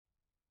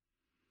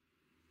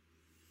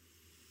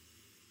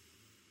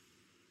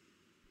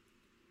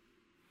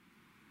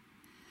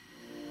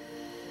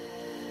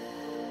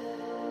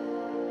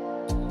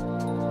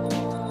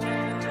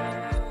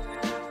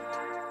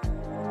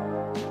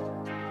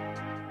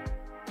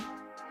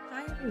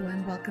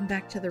Everyone, welcome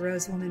back to the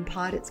Rose Woman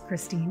Pod. It's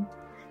Christine.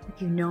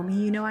 If you know me,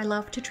 you know I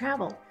love to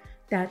travel.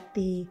 That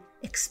the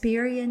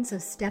experience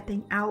of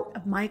stepping out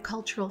of my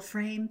cultural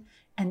frame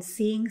and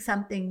seeing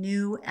something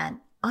new and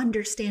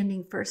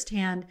understanding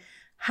firsthand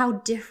how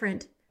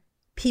different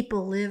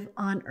people live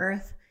on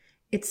Earth,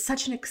 it's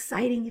such an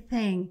exciting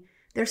thing.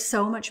 There's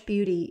so much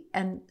beauty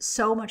and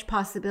so much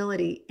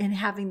possibility in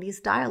having these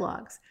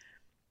dialogues.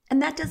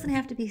 And that doesn't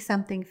have to be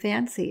something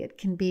fancy. It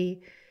can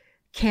be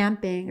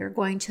camping or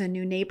going to a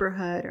new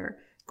neighborhood or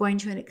going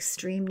to an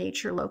extreme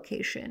nature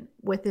location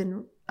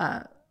within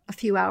a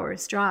few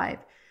hours drive.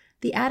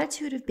 The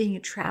attitude of being a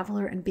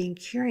traveler and being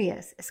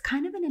curious is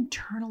kind of an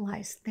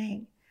internalized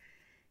thing.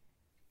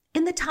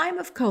 In the time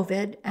of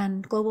COVID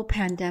and global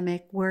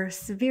pandemic, we're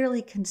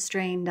severely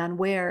constrained on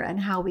where and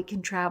how we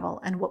can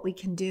travel and what we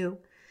can do.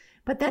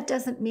 But that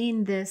doesn't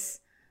mean this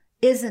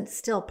isn't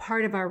still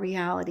part of our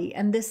reality,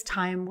 and this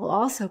time will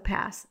also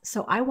pass.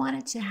 So I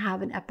wanted to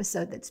have an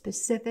episode that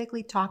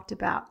specifically talked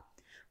about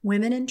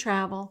women in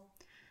travel,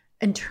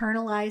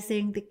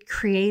 internalizing the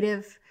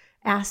creative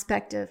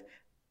aspect of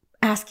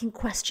asking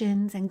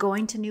questions and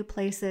going to new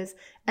places,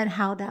 and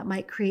how that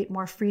might create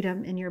more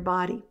freedom in your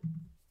body.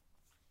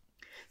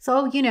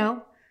 So, you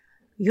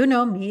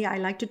know me, I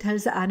like to tell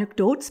the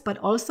anecdotes, but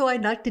also I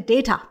like the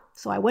data.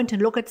 So I went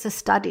and looked at the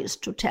studies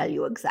to tell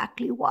you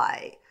exactly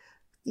why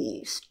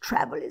this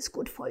travel is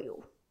good for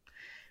you.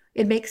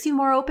 It makes you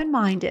more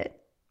open-minded.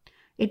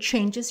 It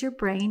changes your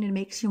brain and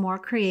makes you more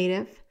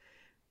creative.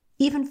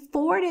 Even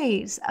 4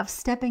 days of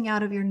stepping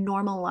out of your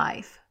normal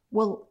life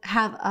will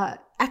have an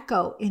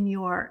echo in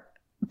your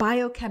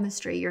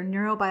biochemistry, your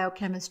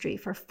neurobiochemistry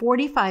for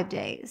 45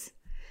 days.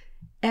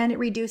 And it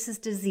reduces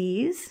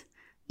disease.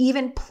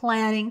 Even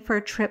planning for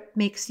a trip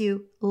makes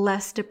you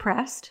less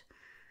depressed.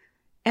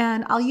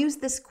 And I'll use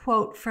this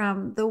quote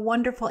from the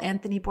wonderful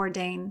Anthony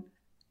Bourdain,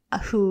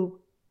 who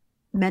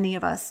many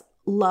of us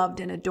loved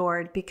and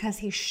adored because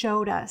he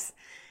showed us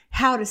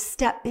how to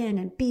step in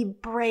and be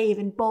brave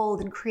and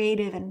bold and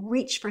creative and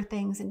reach for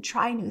things and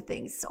try new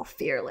things, so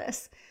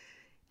fearless.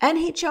 And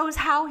he chose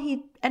how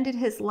he ended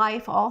his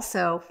life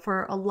also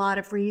for a lot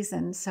of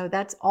reasons, so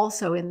that's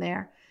also in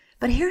there.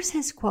 But here's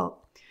his quote.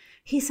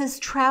 He says,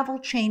 travel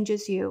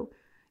changes you.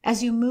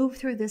 As you move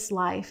through this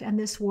life and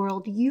this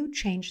world, you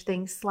change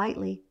things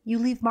slightly. You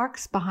leave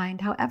marks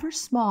behind, however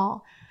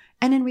small.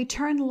 And in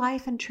return,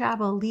 life and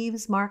travel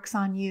leaves marks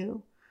on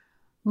you.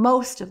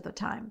 Most of the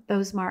time,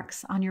 those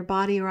marks on your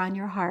body or on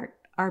your heart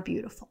are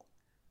beautiful.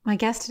 My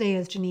guest today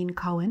is Jennine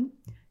Cohen.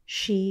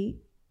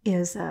 She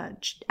is an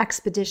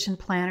expedition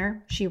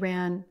planner. She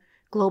ran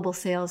global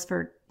sales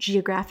for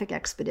geographic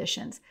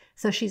expeditions.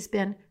 So she's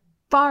been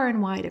far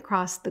and wide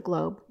across the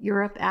globe,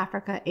 Europe,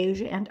 Africa,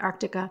 Asia,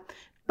 Antarctica,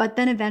 but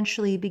then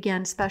eventually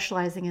began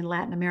specializing in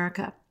Latin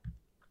America.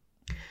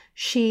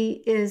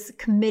 She is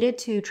committed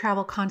to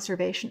travel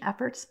conservation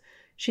efforts.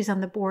 She's on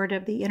the board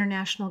of the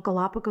International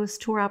Galapagos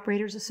Tour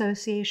Operators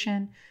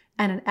Association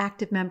and an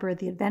active member of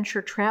the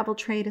Adventure Travel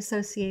Trade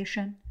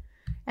Association.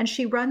 And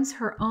she runs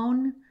her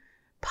own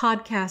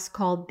podcast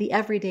called The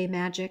Everyday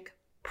Magic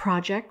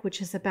Project,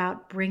 which is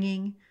about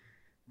bringing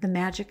the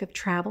magic of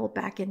travel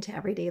back into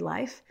everyday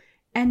life.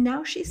 And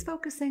now she's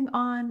focusing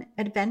on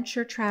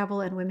adventure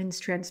travel and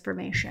women's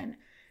transformation.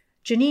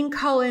 Jennine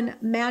Cohen,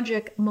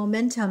 Magic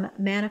Momentum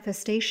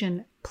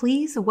Manifestation.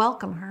 Please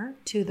welcome her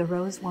to the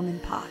Rose Woman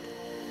Pod.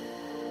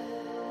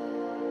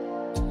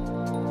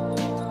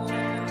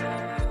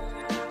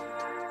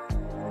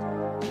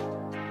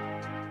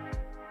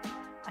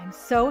 I'm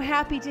so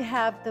happy to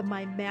have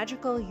my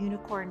magical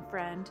unicorn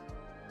friend,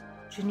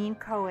 Jennine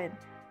Cohen,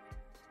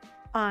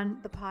 on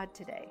the pod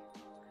today.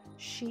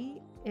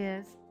 She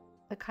is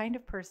the kind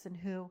of person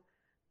who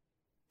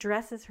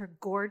dresses her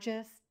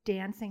gorgeous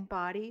dancing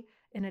body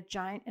in a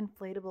giant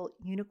inflatable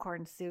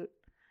unicorn suit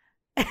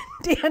and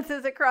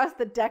dances across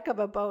the deck of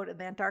a boat in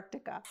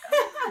Antarctica.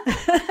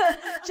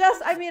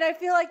 I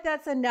feel like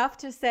that's enough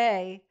to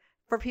say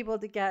for people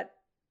to get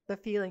the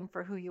feeling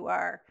for who you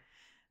are.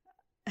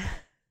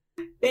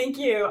 Thank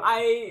you.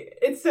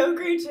 It's so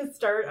great to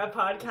start a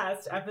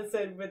podcast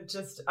episode with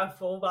just a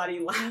full body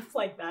laugh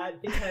like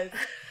that because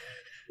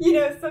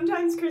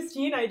sometimes,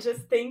 Christine, I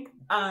just think,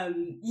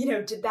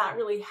 did that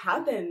really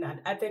happen?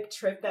 That epic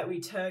trip that we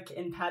took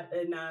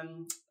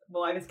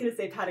I was going to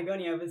say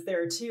Patagonia, I was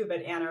there too,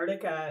 but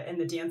Antarctica, and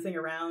the dancing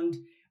around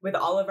with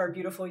all of our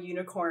beautiful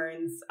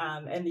unicorns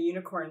and the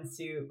unicorn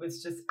suit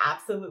was just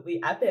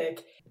absolutely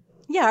epic.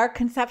 Yeah, our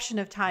conception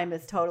of time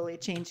is totally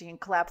changing and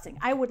collapsing.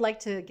 I would like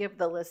to give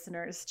the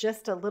listeners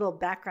just a little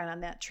background on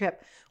that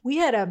trip. We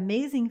had an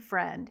amazing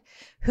friend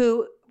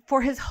who,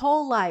 for his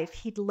whole life,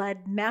 he'd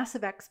led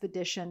massive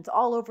expeditions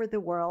all over the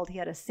world. He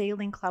had a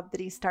sailing club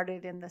that he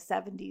started in the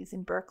 70s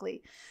in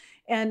Berkeley.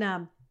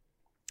 And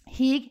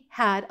he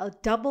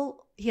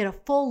he had a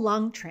full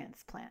lung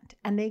transplant,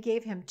 and they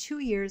gave him 2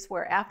 years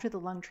where after the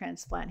lung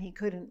transplant, he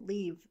couldn't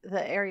leave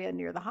the area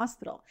near the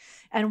hospital.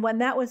 And when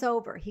that was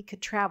over, he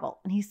could travel.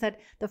 And he said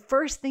the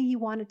first thing he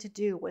wanted to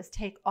do was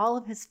take all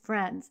of his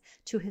friends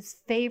to his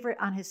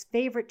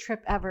favorite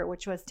trip ever,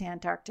 which was to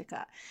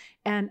Antarctica.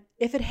 And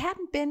if it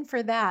hadn't been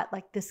for that,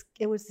 like this,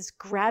 it was this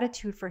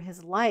gratitude for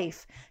his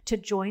life to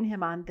join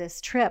him on this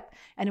trip.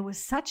 And it was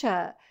such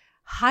a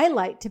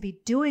highlight to be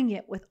doing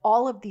it with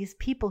all of these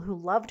people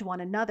who loved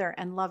one another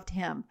and loved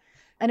him.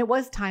 And it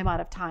was time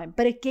out of time,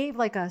 but it gave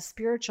like a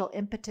spiritual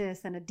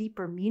impetus and a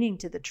deeper meaning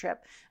to the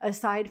trip,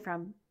 aside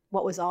from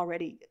what was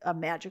already a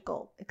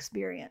magical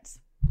experience.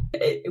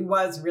 It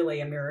was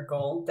really a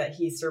miracle that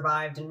he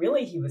survived, and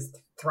really he was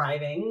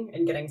thriving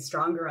and getting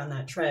stronger on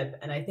that trip.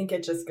 And I think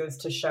it just goes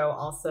to show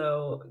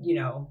also,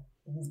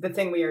 the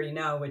thing we already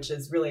know, which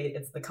is really,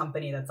 it's the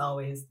company that's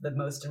always the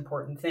most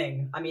important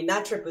thing. I mean,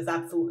 that trip was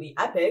absolutely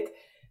epic,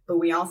 but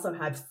we also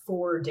had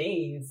 4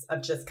 days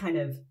of just kind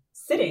of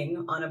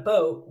sitting on a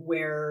boat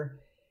where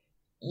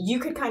you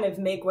could kind of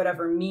make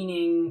whatever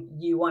meaning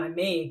you want to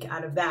make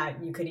out of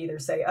that. You could either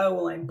say, oh,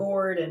 well, I'm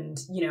bored and,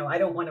 I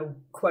don't want to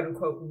quote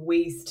unquote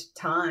waste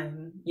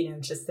time,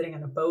 just sitting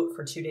on a boat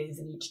for 2 days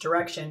in each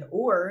direction.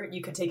 Or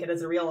you could take it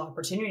as a real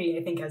opportunity,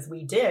 I think, as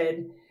we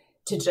did,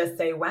 to just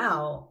say,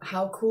 wow,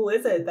 how cool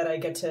is it that I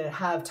get to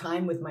have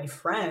time with my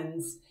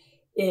friends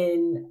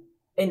in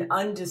an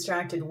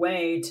undistracted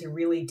way to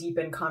really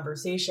deepen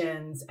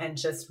conversations and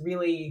just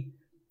really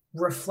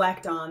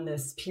reflect on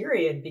this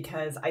period.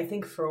 Because I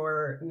think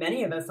for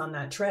many of us on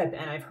that trip,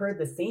 and I've heard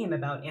the same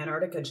about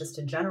Antarctica just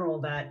in general,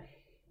 that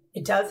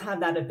it does have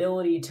that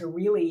ability to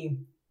really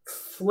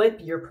flip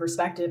your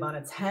perspective on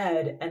its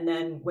head. And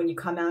then when you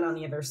come out on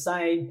the other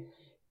side,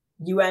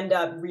 you end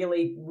up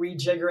really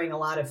rejiggering a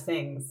lot of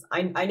things.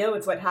 I know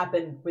it's what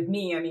happened with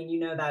me. I mean,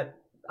 that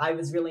I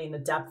was really in the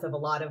depth of a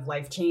lot of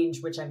life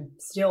change, which I'm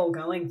still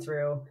going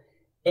through.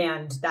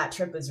 And that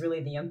trip was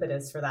really the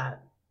impetus for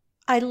that.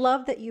 I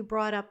love that you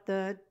brought up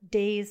the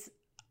days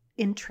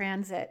in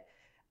transit.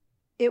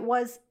 It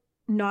was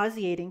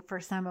nauseating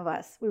for some of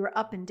us. We were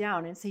up and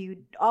down. And so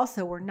you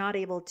also were not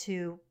able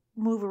to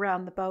move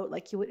around the boat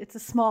like you would. It's a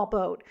small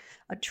boat,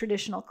 a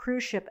traditional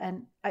cruise ship.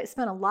 And I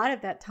spent a lot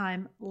of that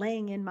time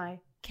laying in my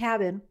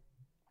cabin,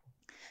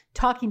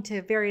 talking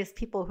to various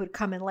people who'd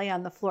come and lay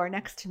on the floor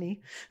next to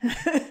me,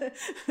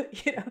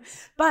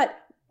 but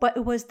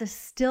it was the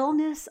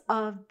stillness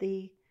of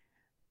the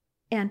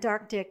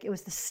Antarctic. It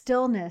was the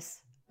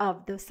stillness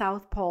of the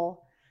South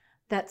Pole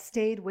that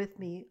stayed with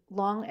me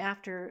long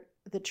after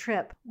the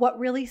trip. What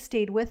really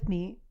stayed with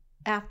me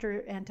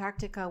after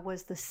Antarctica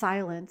was the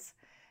silence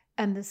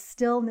and the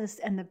stillness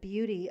and the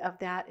beauty of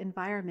that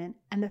environment,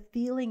 and the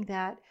feeling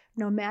that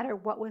no matter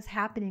what was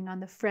happening on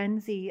the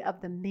frenzy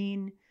of the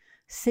main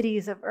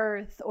cities of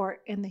Earth or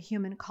in the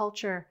human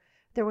culture,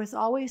 there was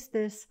always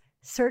this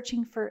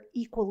searching for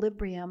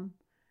equilibrium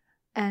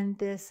and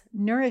this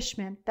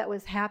nourishment that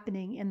was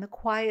happening in the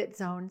quiet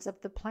zones of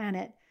the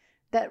planet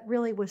that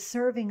really was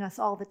serving us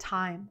all the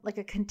time, like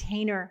a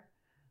container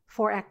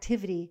for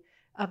activity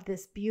of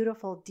this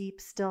beautiful deep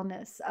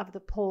stillness of the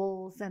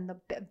poles and the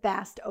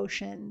vast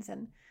oceans,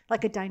 and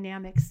like a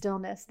dynamic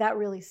stillness that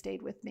really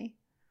stayed with me.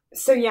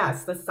 So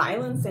yes, the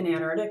silence in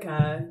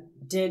Antarctica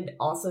did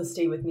also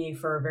stay with me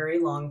for a very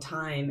long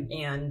time.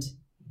 And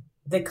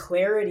the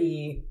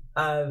clarity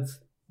of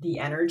the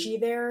energy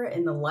there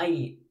and the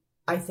light,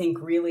 I think,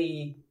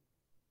 really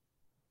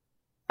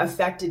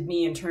affected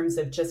me in terms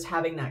of just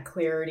having that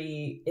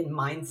clarity in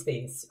mind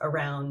space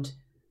around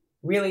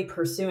really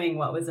pursuing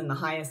what was in the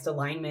highest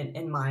alignment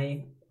in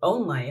my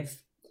own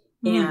life.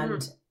 Mm-hmm.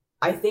 And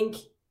I think,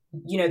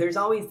 there's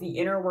always the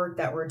inner work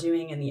that we're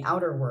doing and the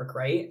outer work,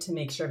 right? To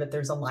make sure that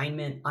there's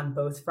alignment on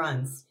both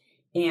fronts.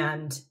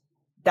 And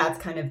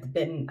that's kind of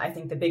been, I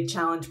think, the big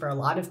challenge for a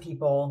lot of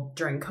people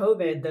during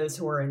COVID, those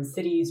who are in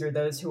cities or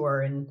those who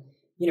are in,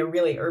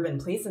 really urban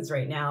places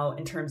right now,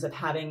 in terms of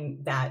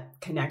having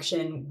that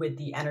connection with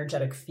the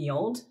energetic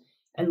field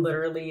and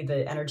literally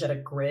the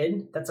energetic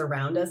grid that's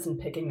around us and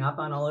picking up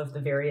on all of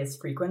the various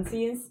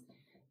frequencies,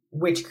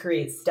 which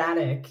creates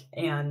static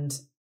and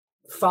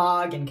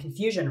fog and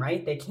confusion,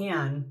 right? They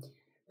can.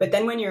 But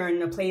then when you're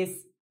in a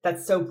place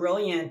that's so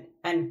brilliant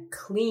and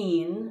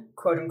clean,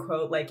 quote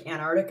unquote, like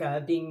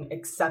Antarctica, being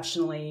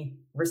exceptionally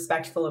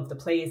respectful of the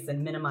place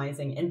and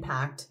minimizing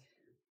impact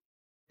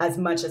as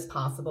much as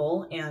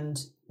possible. And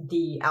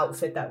the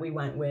outfit that we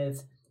went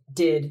with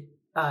did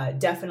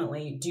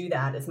definitely do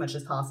that as much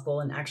as possible.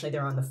 And actually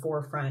they're on the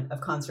forefront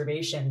of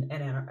conservation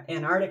in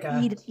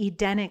Antarctica.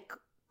 Edenic,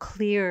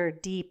 clear,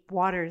 deep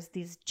waters,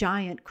 these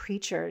giant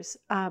creatures.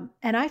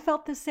 And I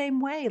felt the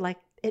same way, like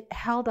it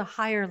held a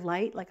higher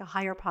light, like a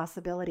higher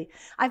possibility.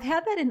 I've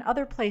had that in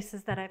other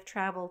places that I've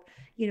traveled,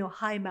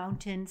 high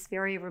mountains,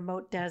 very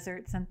remote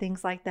deserts and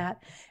things like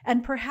that.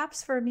 And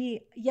perhaps for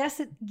me, yes,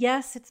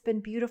 it's been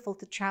beautiful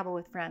to travel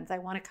with friends. I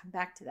want to come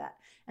back to that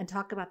and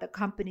talk about the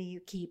company you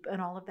keep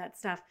and all of that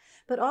stuff.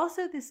 But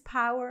also this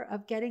power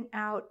of getting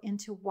out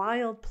into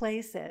wild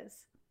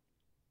places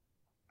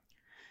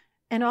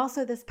and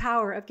also this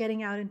power of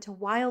getting out into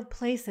wild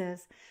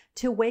places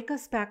to wake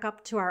us back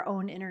up to our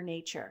own inner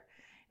nature.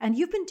 And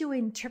you've been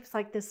doing trips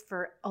like this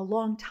for a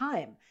long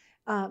time,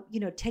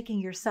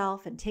 taking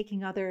yourself and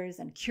taking others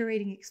and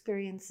curating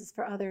experiences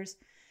for others.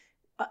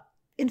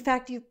 In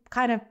fact, you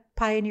kind of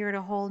pioneered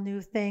a whole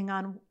new thing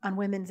on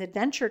women's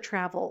adventure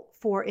travel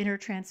for inner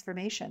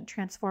transformation,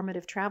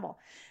 transformative travel.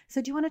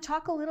 So do you want to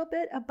talk a little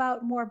bit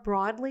about more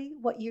broadly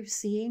what you're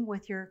seeing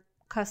with your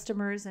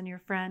customers and your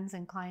friends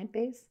and client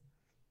base?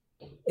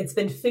 It's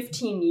been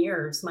 15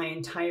 years, my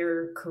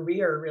entire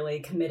career really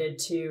committed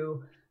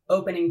to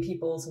opening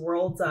people's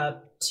worlds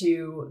up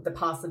to the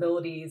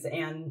possibilities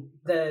and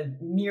the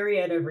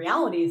myriad of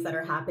realities that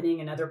are happening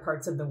in other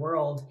parts of the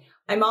world.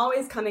 I'm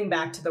always coming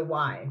back to the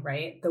why,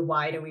 right? The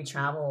why do we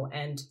travel?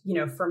 And,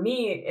 for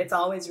me, it's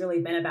always really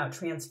been about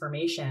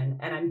transformation.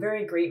 And I'm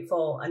very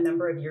grateful a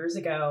number of years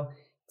ago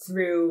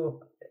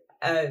through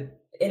an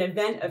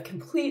event of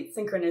complete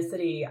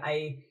synchronicity,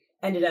 I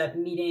ended up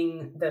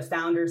meeting the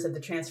founders of the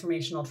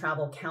Transformational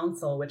Travel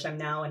Council, which I'm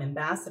now an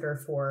ambassador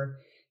for,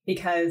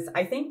 because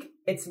I think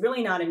it's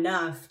really not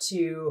enough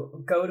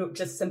to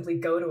just simply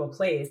go to a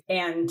place.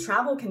 And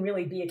travel can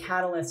really be a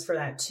catalyst for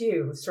that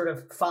too, sort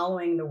of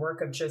following the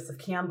work of Joseph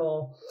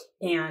Campbell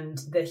and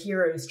the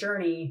hero's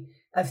journey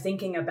of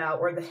thinking about,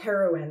 or the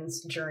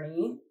heroine's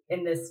journey.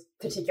 In this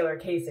particular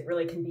case, it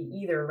really can be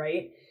either,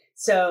 right?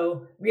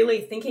 So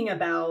really thinking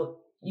about,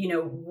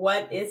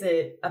 what is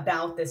it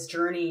about this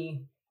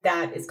journey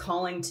that is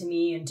calling to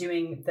me, and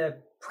doing the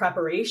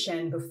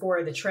preparation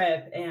before the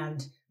trip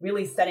and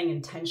really setting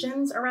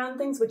intentions around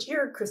things, which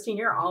Christine,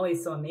 you're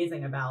always so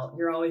amazing about.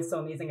 You're always so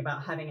amazing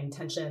about having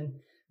intention,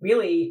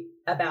 really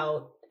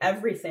about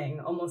everything,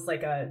 almost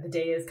like the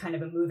day is kind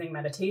of a moving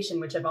meditation,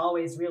 which I've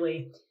always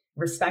really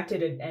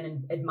respected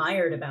and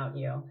admired about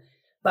you.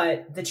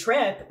 But the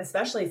trip,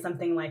 especially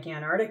something like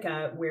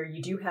Antarctica, where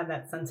you do have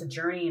that sense of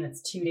journey and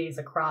it's 2 days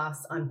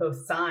across on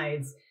both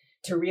sides,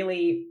 to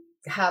really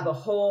have a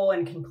whole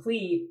and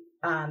complete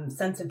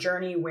sense of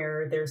journey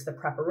where there's the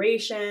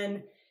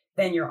preparation,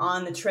 then you're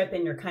on the trip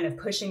and you're kind of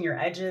pushing your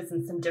edges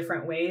in some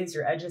different ways,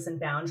 your edges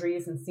and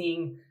boundaries, and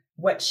seeing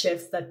what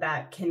shifts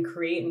that can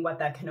create and what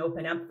that can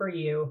open up for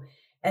you.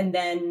 And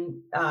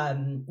then,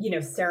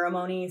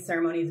 ceremony is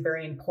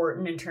very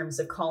important in terms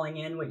of calling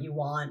in what you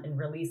want and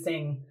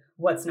releasing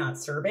what's not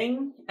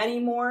serving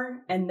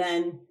anymore. And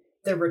then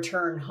the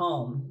return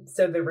home.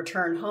 So the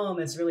return home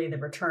is really the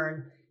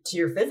return to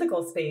your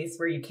physical space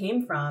where you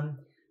came from,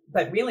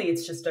 but really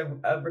it's just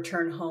a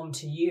return home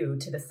to you,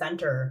 to the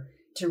center,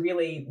 to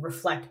really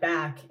reflect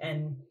back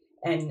and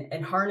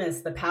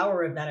harness the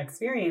power of that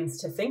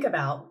experience to think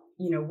about,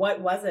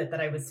 what was it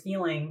that I was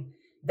feeling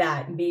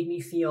that made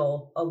me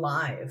feel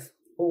alive?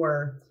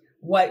 Or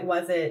what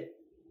was it,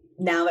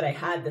 now that I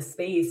had the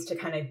space to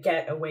kind of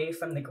get away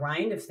from the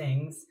grind of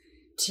things,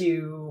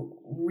 to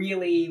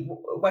really,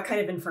 what kind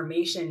of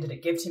information did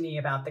it give to me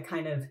about the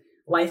kind of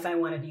life I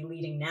want to be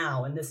leading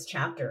now in this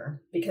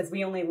chapter? Because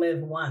we only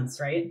live once,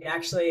 right?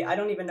 Actually, I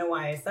don't even know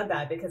why I said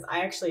that, because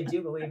I actually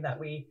do believe that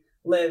we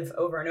live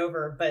over and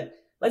over. But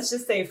let's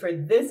just say for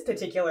this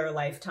particular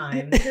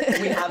lifetime,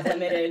 we have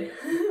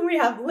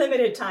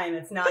limited time.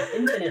 It's not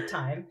infinite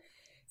time.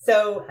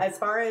 So as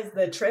far as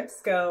the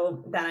trips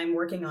go that I'm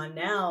working on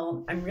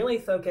now, I'm really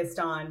focused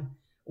on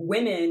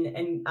women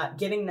and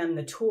giving them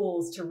the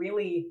tools to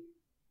really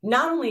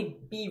not only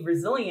be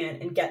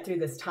resilient and get through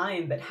this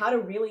time, but how to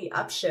really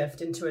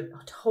upshift into a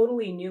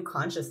totally new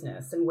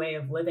consciousness and way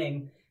of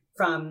living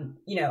from,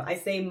 I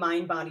say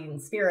mind, body,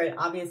 and spirit.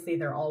 Obviously,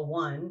 they're all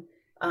one.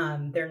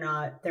 They're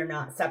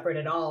not separate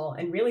at all,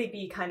 and really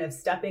be kind of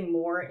stepping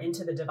more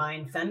into the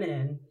divine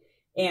feminine.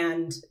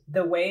 And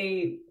the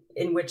way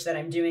in which that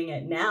I'm doing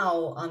it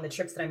now on the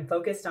trips that I'm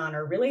focused on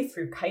are really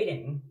through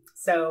kiting.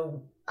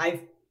 So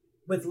I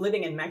was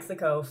living in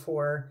Mexico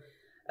for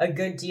a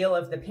good deal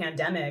of the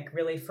pandemic.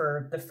 Really,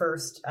 for the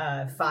first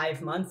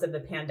 5 months of the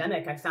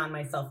pandemic, I found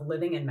myself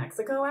living in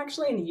Mexico,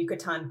 actually in the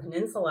Yucatan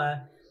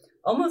Peninsula,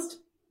 almost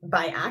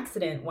by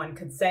accident, one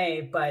could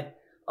say, but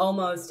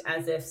almost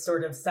as if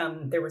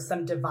there was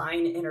some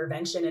divine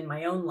intervention in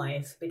my own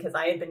life, because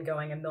I had been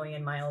going a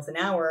million miles an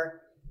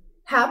hour,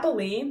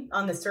 happily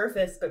on the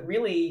surface, but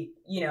really,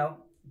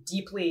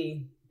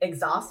 deeply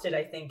exhausted,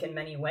 I think, in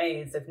many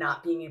ways, of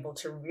not being able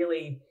to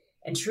really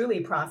and truly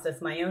process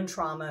my own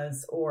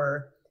traumas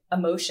or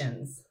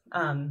emotions,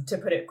 to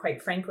put it quite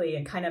frankly,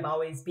 and kind of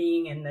always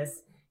being in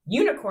this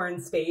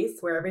unicorn space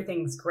where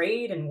everything's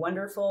great and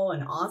wonderful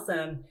and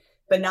awesome,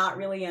 but not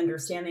really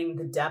understanding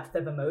the depth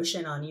of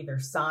emotion on either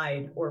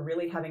side, or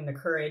really having the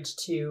courage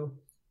to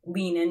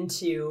lean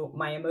into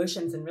my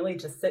emotions and really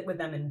just sit with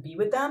them and be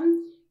with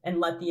them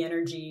and let the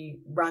energy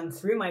run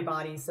through my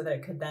body so that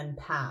it could then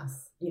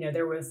pass.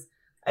 There was,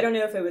 I don't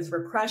know if it was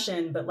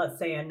repression, but let's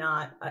say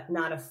not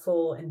a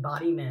full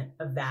embodiment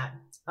of that.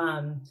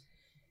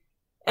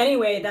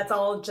 Anyway, that's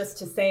all just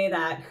to say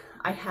that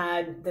I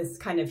had this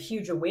kind of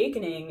huge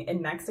awakening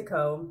in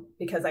Mexico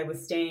because I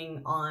was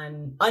staying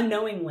on,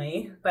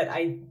 unknowingly, but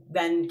I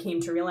then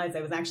came to realize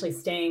I was actually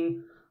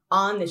staying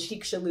on the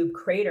Chicxulub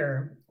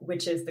crater,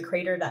 which is the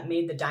crater that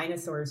made the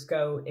dinosaurs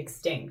go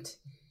extinct.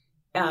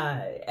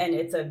 And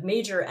it's a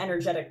major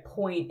energetic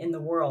point in the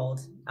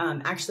world.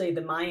 Actually,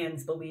 the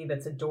Mayans believe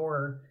it's a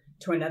door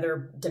to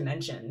another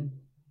dimension.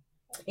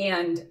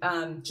 And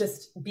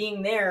just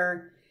being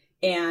there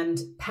and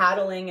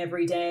paddling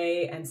every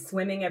day and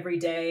swimming every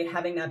day,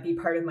 having that be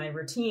part of my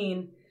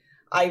routine,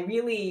 I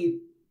really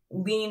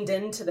leaned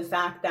into the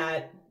fact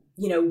that,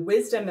 you know,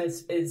 wisdom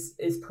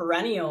is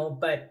perennial,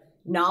 but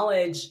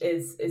knowledge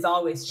is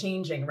always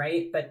changing,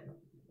 right? But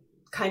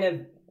kind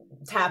of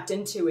tapped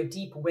into a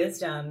deep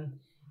wisdom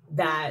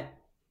that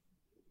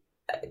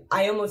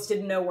I almost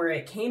didn't know where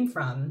it came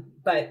from,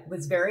 but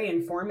was very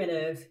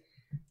informative,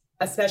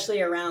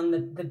 especially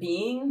around the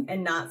being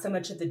and not so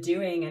much of the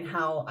doing, and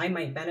how I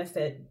might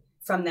benefit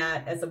from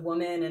that as a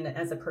woman and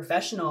as a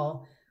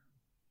professional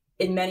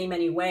in many,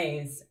 many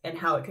ways, and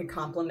how it could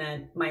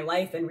complement my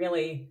life and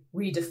really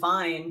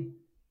redefine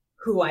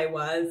who I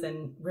was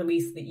and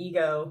release the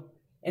ego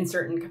in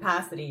certain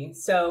capacity.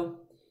 So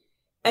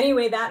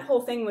anyway, that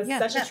whole thing was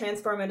such a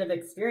transformative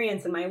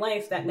experience in my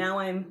life that now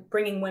I'm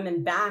bringing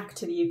women back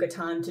to the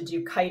Yucatan to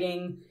do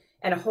kiting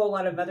and a whole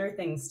lot of other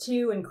things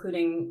too,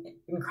 including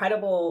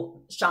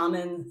incredible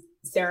shaman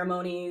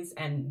ceremonies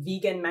and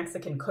vegan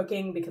Mexican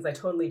cooking, because I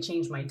totally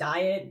changed my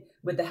diet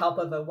with the help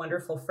of a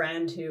wonderful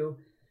friend who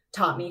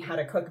taught me how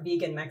to cook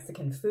vegan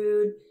Mexican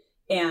food.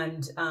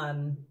 And,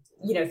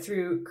 you know,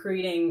 through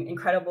creating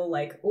incredible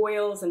like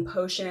oils and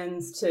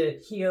potions to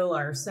heal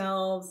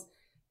ourselves,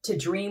 to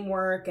dream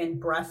work and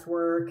breath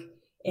work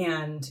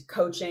and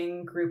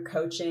coaching, group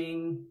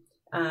coaching,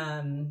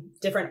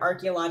 different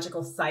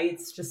archaeological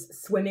sites,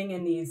 just swimming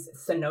in these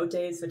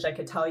cenotes, which I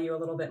could tell you a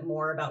little bit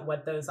more about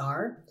what those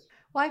are.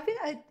 Well, I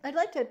think I'd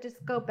like to just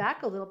go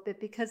back a little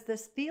bit, because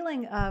this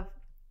feeling of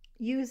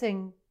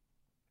using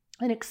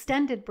an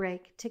extended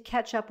break to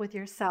catch up with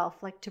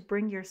yourself, like to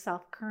bring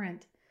yourself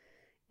current,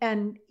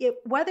 and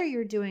whether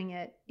you're doing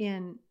it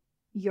in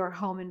your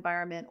home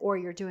environment or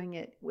you're doing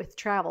it with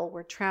travel,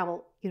 where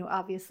travel, you know,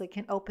 obviously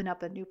can open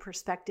up a new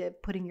perspective,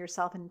 putting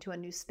yourself into a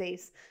new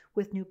space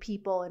with new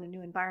people and a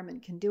new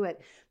environment can do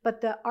it.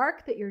 But the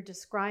arc that you're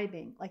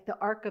describing, like the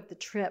arc of the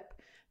trip,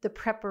 the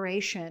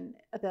preparation,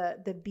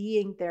 the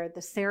being there,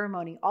 the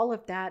ceremony, all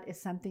of that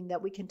is something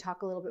that we can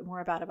talk a little bit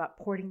more about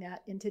porting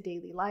that into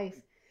daily life.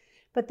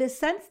 But the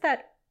sense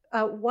that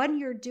when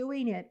you're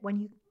doing it, when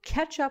you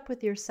catch up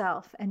with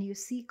yourself and you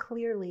see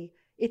clearly,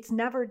 it's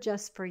never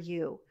just for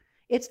you.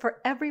 It's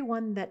for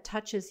everyone that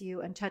touches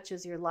you and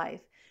touches your life.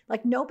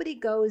 Like nobody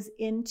goes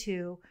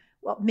into,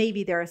 well,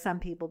 maybe there are some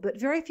people, but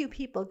very few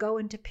people go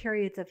into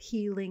periods of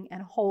healing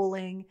and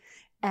holing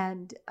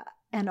and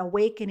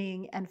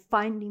awakening and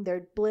finding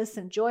their bliss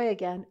and joy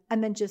again,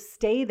 and then just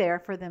stay there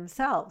for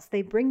themselves.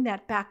 They bring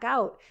that back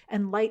out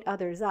and light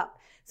others up.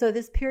 So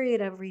this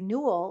period of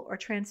renewal or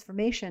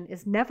transformation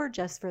is never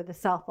just for the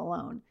self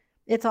alone.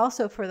 It's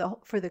also for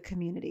the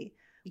community.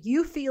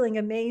 You feeling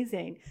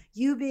amazing,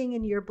 you being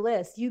in your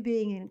bliss, you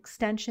being an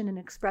extension and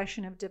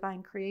expression of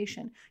divine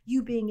creation,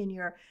 you being in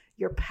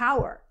your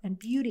power and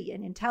beauty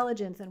and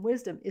intelligence and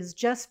wisdom is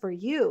just for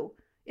you.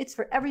 It's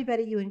for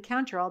everybody you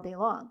encounter all day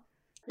long.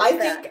 I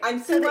think I'm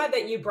so glad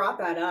that you brought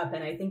that up.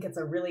 And I think it's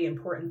a really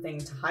important thing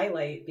to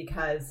highlight,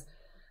 because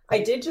I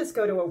did just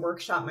go to a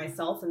workshop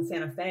myself in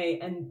Santa Fe,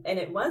 and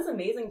it was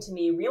amazing to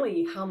me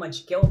really how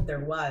much guilt there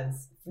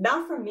was.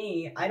 Not from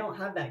me, I don't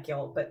have that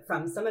guilt, but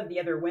from some of the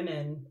other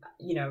women,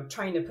 you know,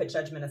 trying to put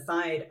judgment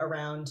aside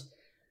around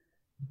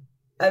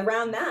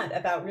that,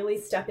 about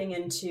really stepping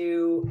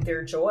into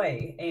their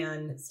joy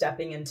and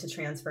stepping into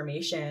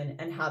transformation,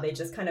 and how they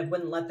just kind of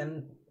wouldn't let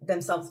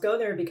themselves go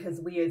there,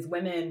 because we as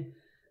women,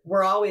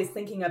 we're always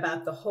thinking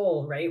about the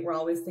whole, right? We're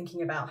always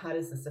thinking about, how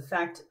does this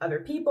affect other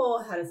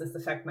people? How does this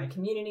affect my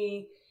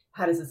community?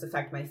 How does this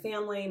affect my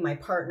family, my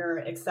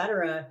partner,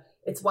 etc.?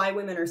 It's why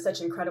women are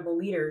such incredible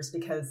leaders,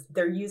 because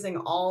they're using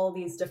all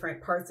these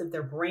different parts of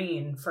their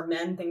brain. For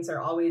men, things are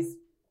always,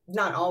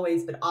 not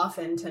always, but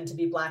often tend to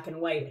be black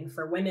and white. And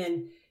for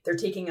women, they're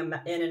taking in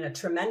a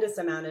tremendous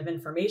amount of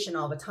information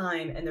all the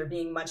time, and they're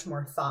being much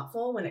more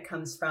thoughtful when it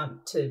comes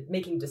to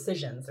making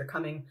decisions. They're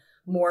coming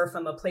more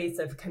from a place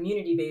of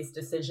community-based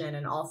decision,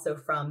 and also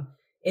from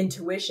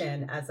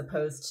intuition, as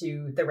opposed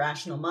to the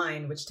rational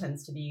mind, which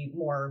tends to be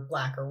more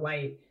black or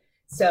white.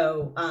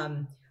 So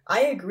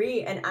I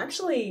agree. And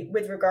actually,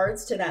 with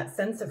regards to that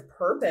sense of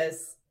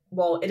purpose,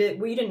 well,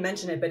 we didn't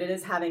mention it, but it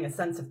is having a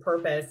sense of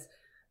purpose.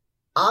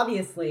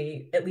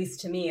 Obviously, at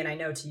least to me, and I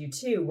know to you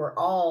too, we're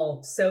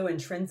all so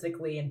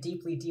intrinsically and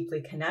deeply,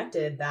 deeply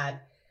connected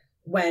that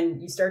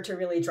when you start to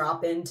really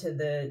drop into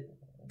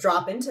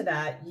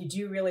that, you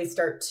do really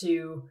start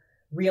to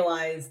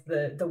realize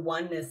the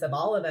oneness of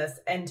all of us.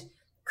 And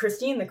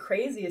Christine, the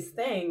craziest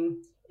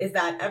thing is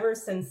that ever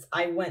since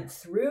I went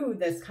through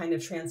this kind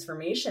of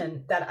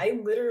transformation, that I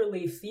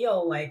literally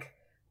feel like,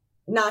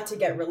 not to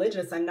get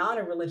religious, I'm not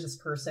a religious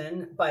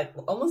person, but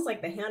almost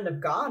like the hand of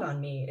God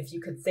on me, if you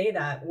could say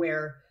that,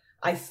 where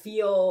I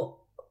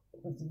feel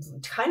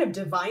kind of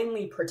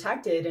divinely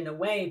protected in a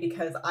way,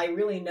 because I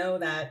really know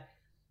that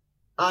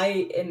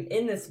I am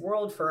in this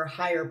world for a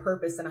higher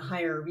purpose and a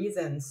higher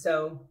reason.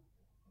 So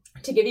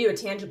to give you a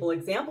tangible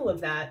example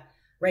of that,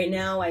 right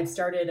now I've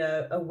started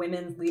a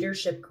women's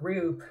leadership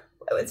group.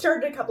 It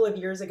started a couple of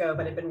years ago,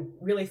 but I've been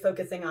really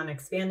focusing on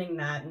expanding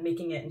that and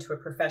making it into a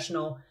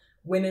professional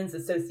women's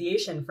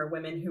association for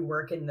women who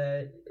work in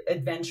the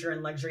adventure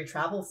and luxury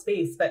travel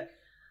space. But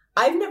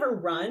I've never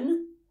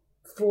run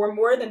for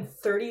more than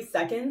 30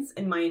 seconds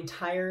in my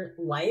entire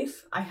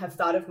life. I have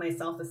thought of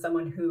myself as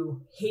someone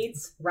who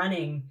hates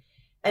running.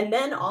 And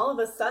then all of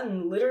a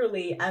sudden,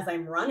 literally, as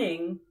I'm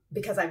running,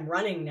 because I'm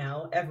running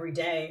now every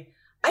day,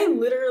 I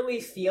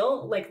literally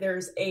feel like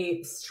there's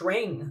a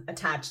string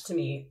attached to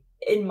me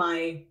in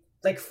my,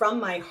 like from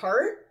my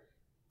heart,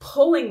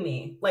 pulling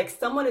me, like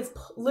someone is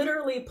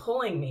literally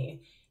pulling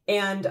me.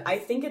 And I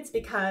think it's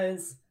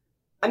because,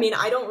 I mean,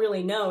 I don't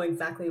really know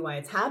exactly why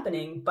it's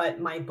happening, but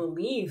my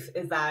belief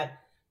is that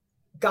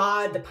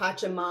God, the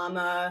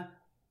Pachamama,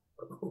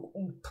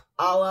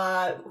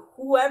 Allah,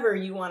 whoever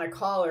you want to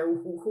call, or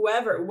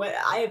whoever, what,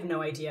 I have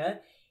no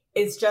idea,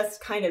 is just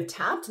kind of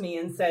tapped me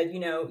and said, you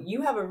know,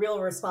 you have a real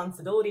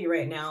responsibility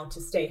right now to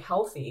stay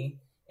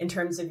healthy in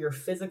terms of your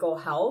physical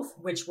health,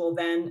 which will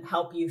then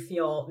help you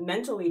feel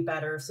mentally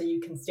better so you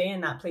can stay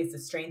in that place of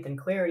strength and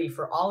clarity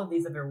for all of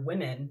these other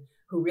women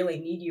who really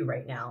need you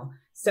right now.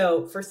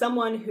 So for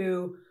someone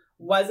who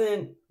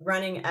wasn't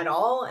running at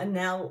all and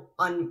now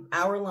on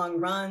hour-long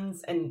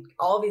runs and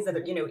all these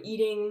other, you know,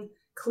 eating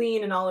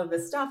clean and all of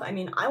this stuff, I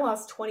mean, I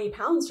lost 20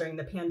 pounds during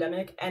the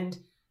pandemic and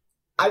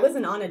I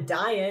wasn't on a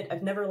diet.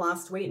 I've never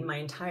lost weight in my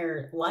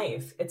entire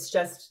life. It's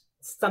just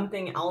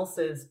something else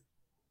is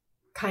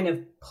kind of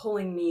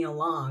pulling me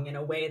along in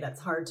a way that's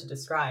hard to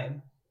describe.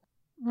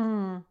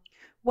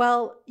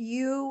 Well,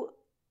 you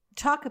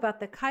talk about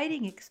the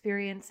kiting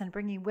experience and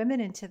bringing women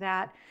into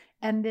that,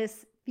 and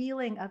this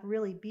feeling of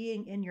really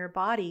being in your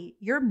body.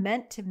 You're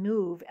meant to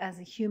move as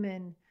a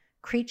human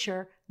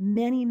creature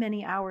many,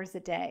 many hours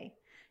a day.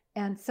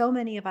 And so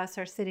many of us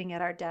are sitting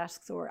at our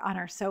desks or on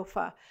our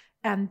sofa.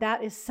 And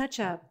that is such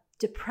a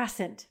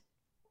depressant.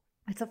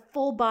 It's a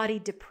full body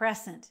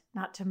depressant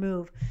not to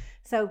move.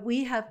 So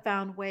we have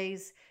found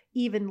ways,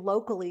 even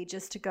locally,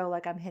 just to go,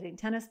 like, I'm hitting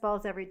tennis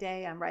balls every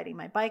day. I'm riding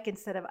my bike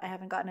instead of, I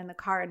haven't gotten in the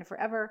car in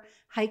forever,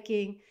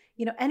 hiking,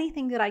 you know,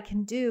 anything that I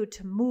can do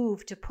to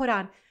move, to put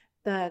on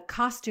the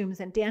costumes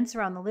and dance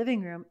around the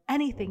living room,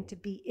 anything to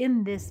be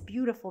in this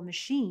beautiful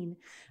machine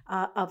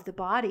of the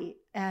body.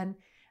 And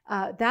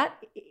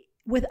that,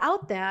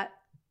 without that,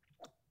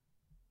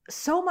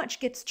 so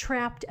much gets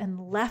trapped and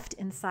left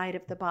inside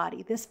of the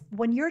body. This,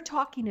 when you're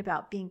talking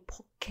about being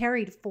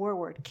carried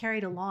forward,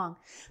 carried along,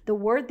 the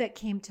word that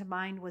came to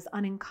mind was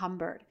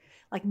unencumbered.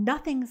 Like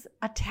nothing's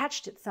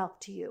attached itself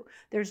to you.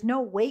 There's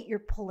no weight you're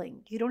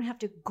pulling. You don't have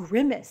to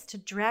grimace to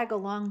drag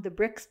along the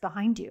bricks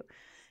behind you.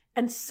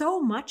 And so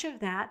much of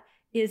that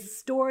is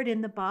stored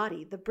in the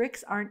body. The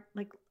bricks are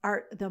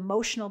the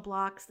emotional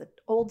blocks, the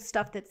old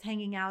stuff that's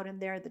hanging out in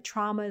there, the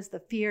traumas,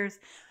 the fears.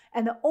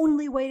 And the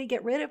only way to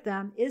get rid of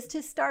them is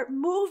to start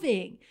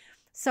moving.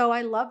 So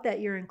I love that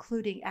you're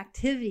including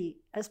activity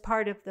as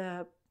part of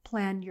the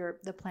plans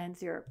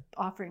you're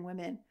offering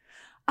women.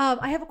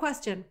 I have a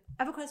question.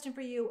 I have a question for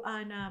you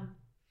on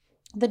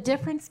the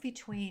difference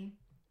between,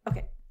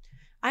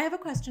 I have a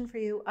question for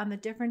you on the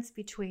difference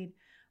between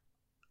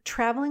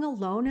traveling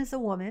alone as a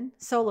woman,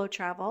 solo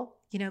travel,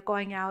 you know,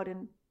 going out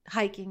and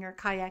hiking or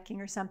kayaking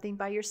or something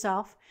by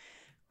yourself,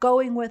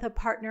 going with a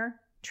partner,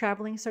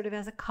 traveling sort of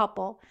as a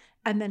couple,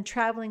 and then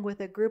traveling with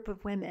a group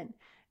of women,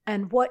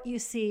 and what you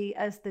see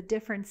as the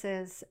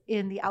differences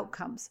in the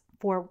outcomes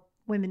for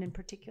women in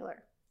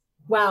particular.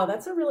 Wow,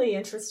 that's a really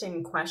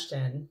interesting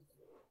question.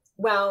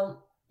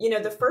 Well, you know,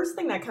 the first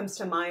thing that comes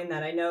to mind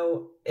that I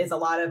know is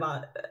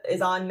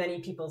is on many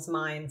people's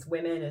minds,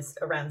 women, is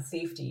around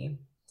safety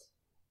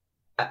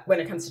when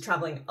it comes to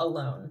traveling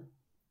alone.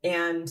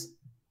 And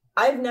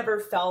I've never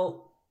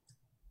felt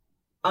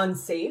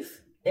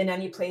unsafe in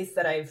any place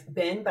that I've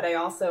been, but I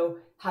also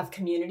have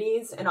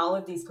communities in all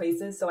of these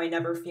places. So I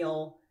never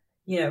feel,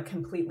 you know,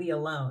 completely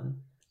alone.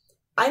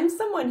 I'm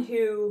someone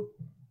who,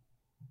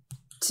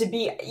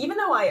 even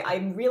though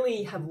I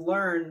really have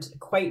learned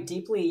quite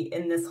deeply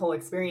in this whole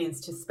experience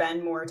to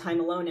spend more time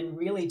alone and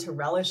really to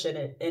relish in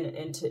it and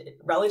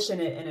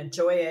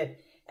enjoy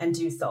it and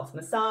do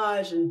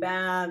self-massage and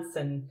baths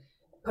and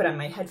put on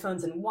my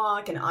headphones and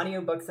walk and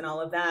audiobooks and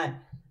all of that,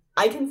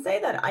 I can say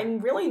that I'm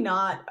really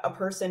not a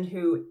person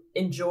who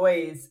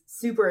enjoys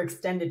super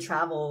extended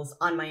travels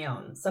on my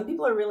own. Some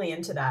people are really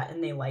into that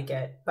and they like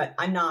it, but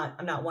I'm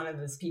not one of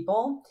those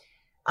people.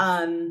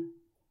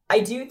 I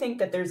do think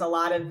that there's a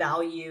lot of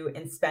value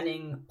in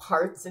spending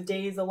parts of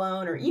days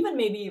alone, or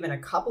maybe even a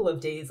couple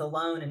of days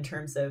alone in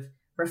terms of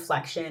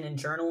reflection and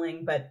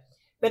journaling. But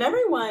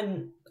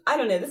everyone, I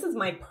don't know, this is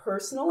my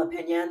personal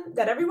opinion,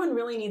 that everyone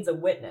really needs a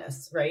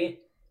witness, right,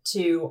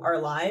 to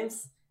our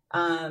lives.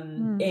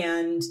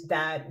 And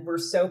that we're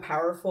so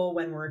powerful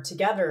when we're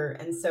together.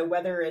 And so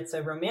whether it's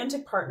a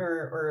romantic partner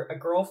or a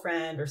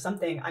girlfriend or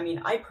something, I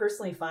mean, I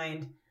personally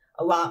find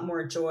a lot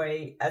more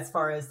joy as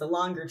far as the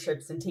longer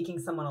trips and taking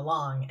someone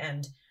along.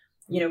 And,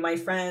 my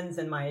friends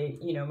and my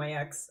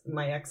ex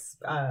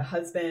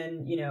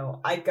husband,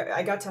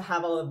 I got to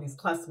have all of these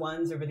plus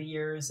ones over the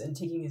years and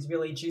taking these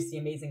really juicy,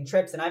 amazing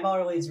trips. And I've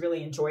always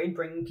really enjoyed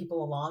bringing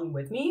people along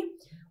with me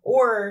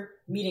or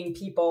meeting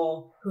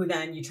people who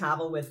then you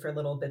travel with for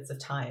little bits of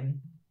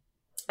time.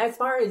 As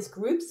far as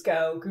groups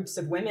go, groups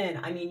of women,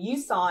 I mean, you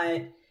saw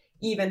it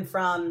even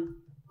from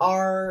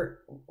our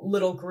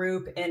little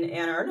group in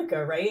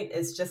Antarctica, right?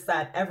 It's just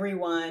that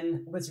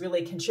everyone was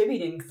really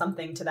contributing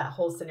something to that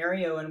whole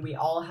scenario. And we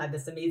all had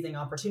this amazing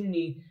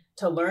opportunity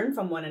to learn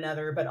from one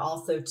another, but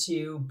also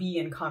to be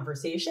in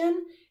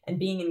conversation. And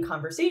being in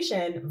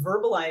conversation,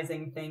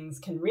 verbalizing things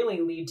can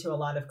really lead to a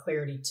lot of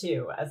clarity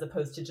too, as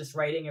opposed to just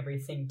writing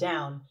everything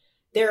down.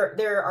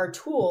 There are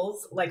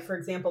tools, like, for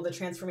example, the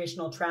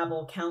Transformational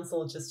Travel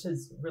Council just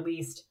has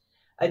released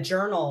a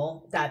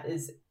journal that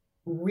is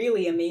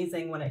really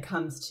amazing when it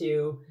comes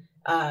to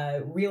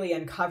really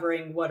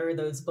uncovering what are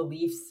those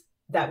beliefs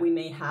that we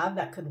may have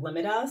that could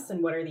limit us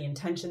and what are the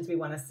intentions we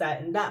want to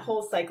set, and that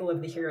whole cycle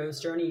of the hero's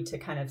journey to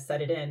kind of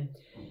set it in.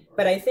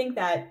 But I think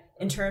that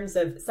in terms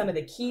of some of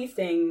the key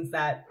things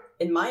that,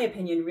 in my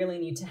opinion, really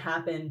need to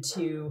happen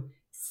to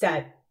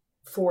set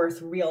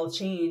forth real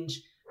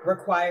change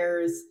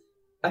requires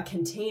a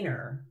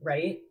container,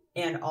 right?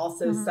 And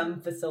also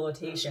some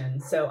facilitation.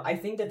 So I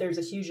think that there's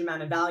a huge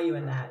amount of value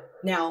in that.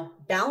 Now,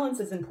 balance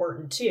is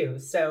important too.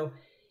 So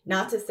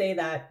not to say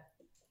that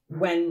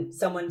when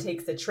someone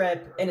takes a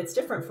trip, and it's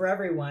different for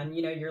everyone,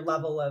 your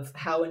level of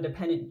how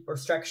independent or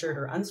structured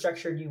or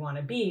unstructured you want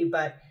to be.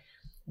 But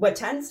what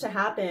tends to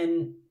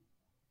happen,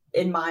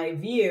 in my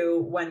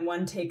view, when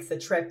one takes a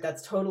trip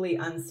that's totally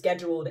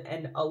unscheduled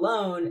and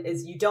alone,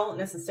 is you don't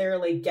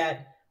necessarily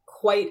get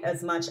quite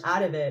as much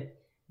out of it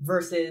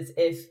versus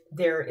if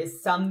there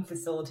is some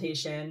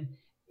facilitation,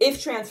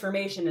 if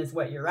transformation is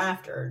what you're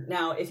after.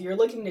 Now, if you're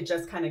looking to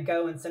just kind of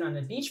go and sit on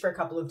a beach for a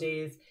couple of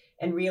days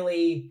and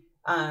really,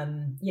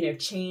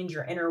 change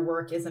your inner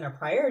work isn't a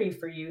priority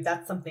for you,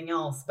 that's something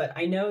else. But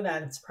I know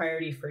that it's a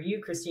priority for you,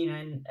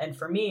 Christina, and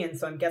for me. And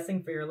so I'm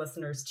guessing for your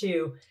listeners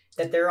too,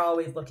 that they're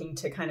always looking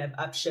to kind of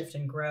upshift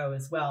and grow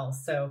as well.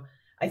 So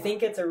I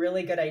think it's a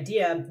really good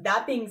idea.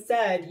 That being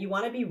said, you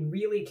want to be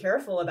really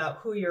careful about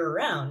who you're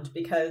around,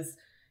 because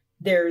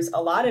there's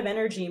a lot of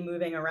energy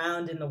moving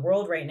around in the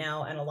world right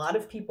now, and a lot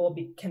of people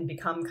can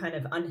become kind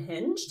of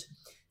unhinged.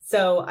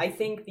 So I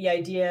think the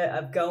idea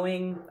of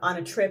going on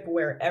a trip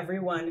where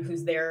everyone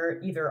who's there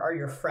either are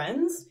your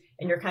friends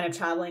and you're kind of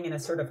traveling in a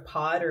sort of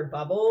pod or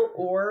bubble,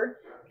 or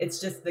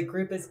it's just the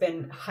group has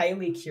been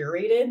highly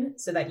curated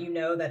so that you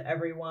know that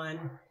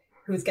everyone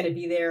who's going to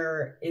be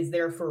there is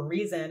there for a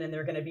reason, and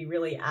they're going to be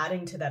really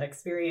adding to that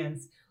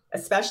experience,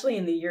 especially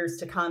in the years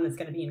to come, is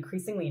going to be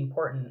increasingly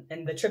important.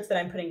 And the trips that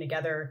I'm putting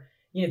together,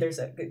 there's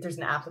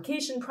an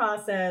application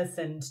process,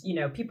 and,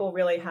 people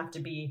really have to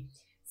be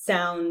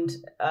sound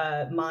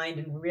mind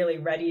and really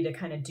ready to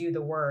kind of do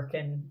the work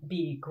and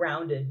be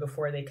grounded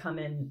before they come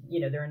in,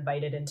 they're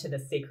invited into the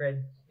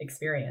sacred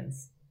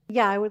experience.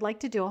 Yeah, I would like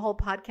to do a whole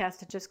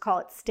podcast and just call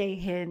it Stay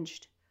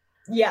Hinged.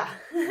 Yeah,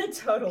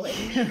 totally.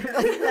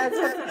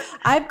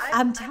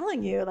 I'm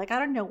telling you, I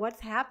don't know what's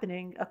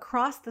happening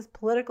across this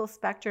political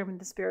spectrum and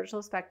the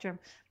spiritual spectrum.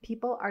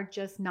 People are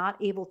just not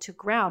able to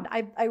ground.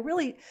 I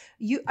really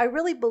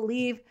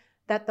believe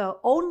that the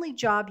only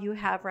job you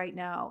have right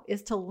now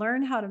is to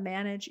learn how to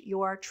manage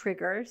your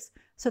triggers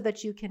so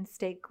that you can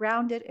stay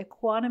grounded,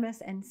 equanimous,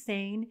 and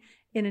sane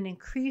in an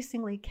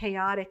increasingly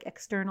chaotic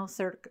external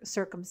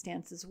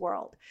circumstances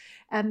world.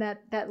 And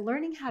that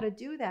learning how to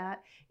do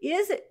that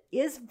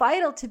is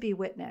vital to be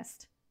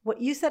witnessed.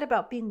 What you said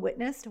about being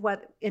witnessed,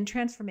 what in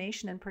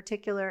transformation in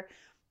particular,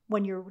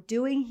 when you're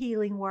doing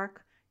healing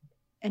work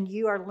and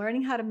you are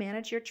learning how to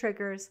manage your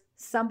triggers,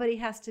 somebody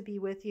has to be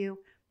with you.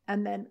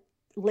 And then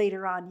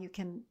later on, you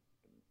can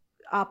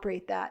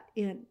operate that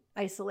in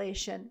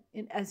isolation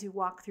as you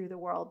walk through the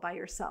world by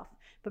yourself.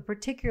 But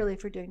particularly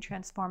if you're doing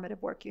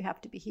transformative work, you have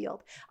to be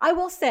healed. I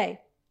will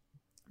say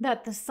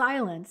that the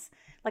silence,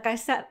 I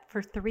sat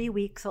for 3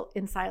 weeks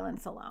in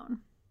silence alone.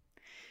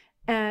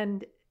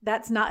 And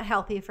that's not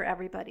healthy for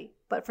everybody.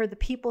 But for the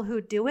people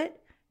who do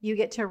it, you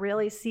get to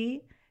really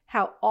see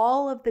how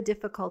all of the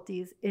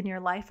difficulties in your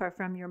life are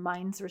from your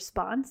mind's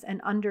response.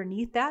 And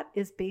underneath that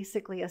is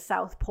basically a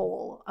south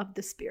pole of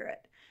the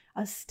spirit,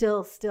 a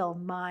still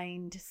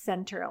mind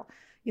center.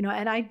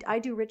 And I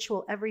do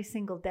ritual every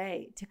single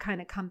day to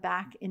kind of come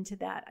back into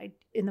that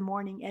in the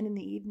morning and in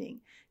the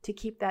evening to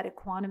keep that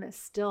equanimous,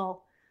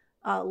 still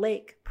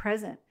lake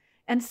present.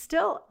 And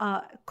still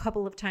a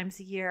couple of times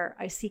a year,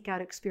 I seek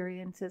out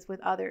experiences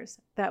with others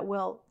that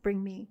will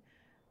bring me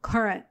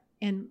current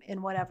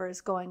in whatever is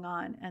going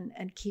on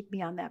and keep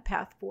me on that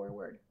path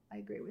forward. I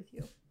agree with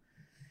you.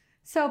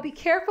 So be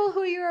careful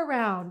who you're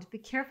around. Be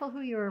careful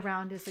who you're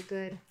around is a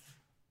good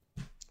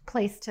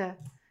place to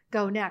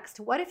go next.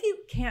 What if you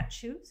can't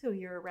choose who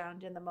you're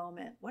around in the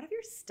moment? What if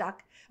you're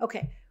stuck?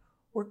 Okay,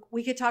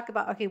 we could talk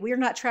about, we're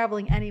not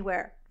traveling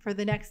anywhere for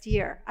the next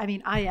year. I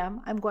mean,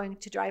 I'm going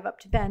to drive up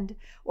to Bend,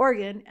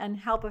 Oregon and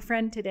help a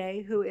friend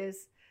today who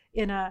is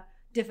in a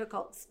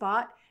difficult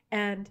spot.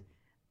 And,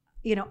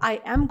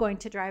 I am going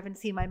to drive and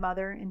see my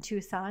mother in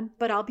Tucson,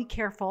 but I'll be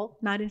careful,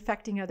 not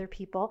infecting other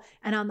people.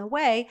 And on the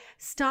way,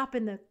 stop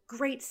in the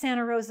Great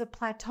Santa Rosa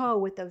Plateau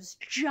with those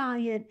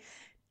giant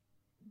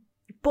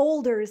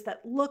boulders that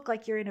look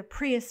like you're in a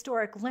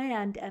prehistoric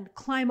land and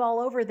climb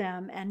all over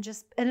them and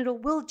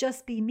will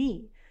just be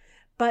me.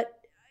 But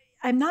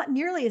I'm not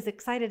nearly as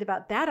excited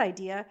about that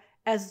idea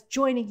as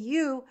joining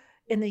you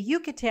in the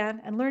Yucatan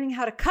and learning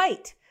how to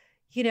kite,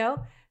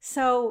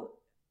 So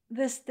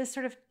this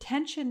sort of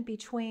tension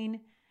between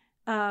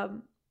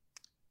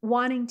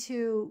wanting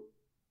to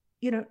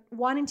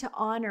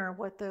honor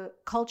what the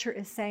culture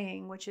is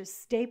saying, which is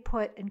stay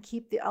put and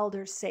keep the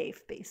elders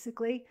safe,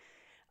 basically,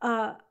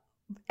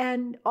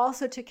 and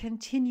also to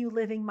continue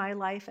living my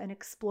life and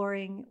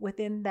exploring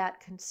within that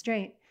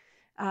constraint.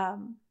 I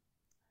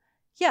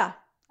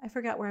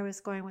forgot where I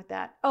was going with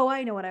that. Oh,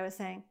 I know what I was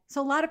saying.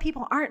 So a lot of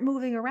people aren't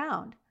moving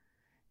around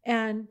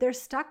and they're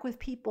stuck with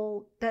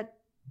people that,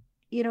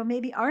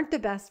 maybe aren't the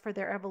best for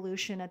their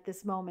evolution at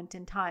this moment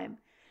in time.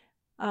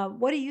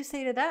 What do you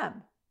say to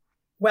them?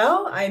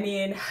 Well, I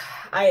mean,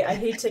 I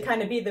hate to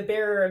kind of be the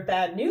bearer of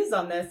bad news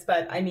on this,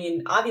 but I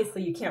mean,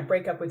 obviously you can't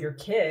break up with your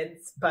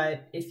kids,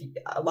 but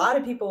a lot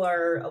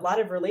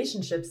of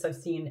relationships I've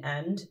seen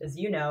end, as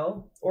you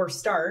know, or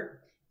start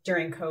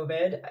during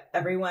COVID.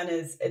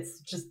 It's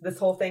just, this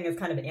whole thing has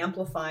kind of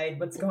amplified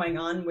what's going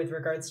on with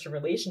regards to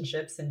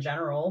relationships in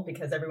general,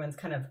 because everyone's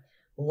kind of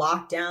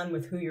locked down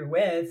with who you're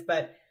with.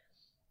 But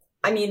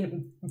I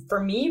mean, for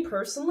me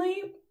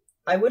personally,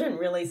 I wouldn't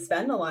really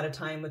spend a lot of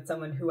time with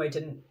someone who I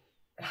didn't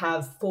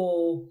have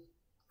full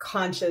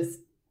conscious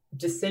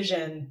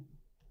decision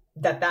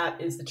that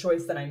is the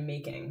choice that I'm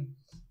making.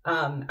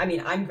 I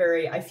mean,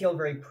 I feel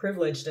very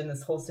privileged in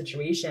this whole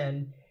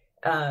situation,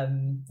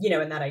 and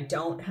that I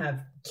don't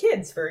have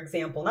kids, for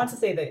example. Not to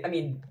say that, I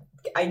mean,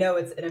 I know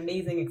it's an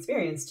amazing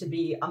experience to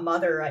be a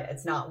mother.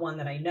 It's not one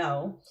that I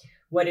know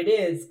what it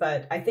is,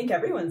 but I think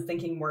everyone's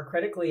thinking more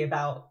critically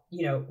about,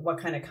 what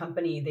kind of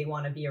company they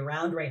want to be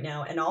around right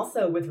now. And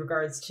also with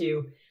regards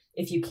to,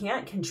 if you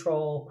can't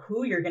control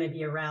who you're going to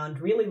be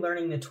around, really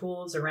learning the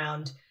tools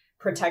around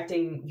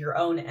protecting your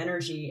own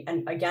energy.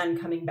 And again,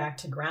 coming back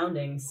to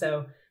grounding.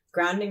 So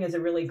grounding is a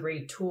really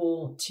great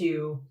tool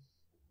to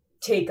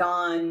take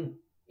on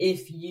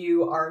if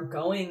you are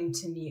going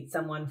to meet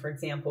someone, for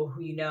example,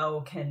 who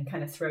can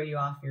kind of throw you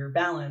off your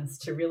balance,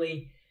 to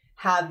really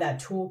have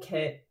that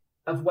toolkit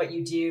of what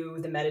you do,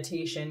 the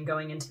meditation,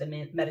 going into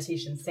the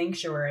meditation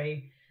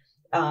sanctuary,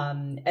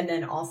 and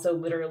then also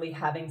literally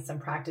having some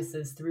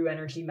practices through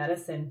energy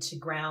medicine to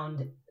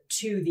ground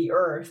to the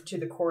earth, to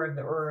the core of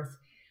the earth,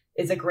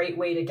 is a great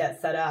way to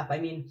get set up. I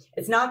mean,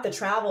 it's not the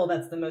travel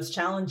that's the most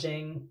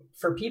challenging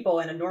for people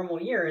in a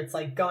normal year. It's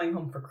like going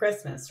home for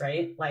Christmas,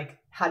 right? Like,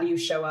 how do you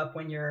show up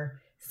when you're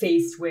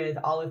faced with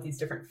all of these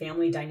different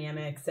family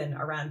dynamics and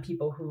around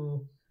people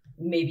who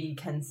maybe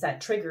can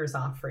set triggers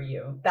off for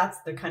you? That's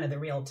the kind of the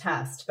real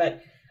test.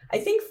 But I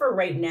think for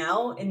right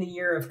now, in the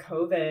year of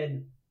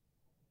COVID,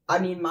 I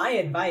mean, my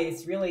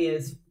advice really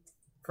is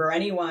for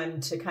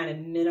anyone to kind of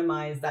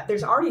minimize that.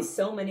 There's already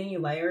so many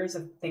layers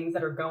of things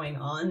that are going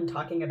on,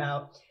 talking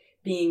about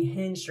being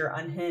hinged or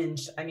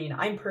unhinged. I mean,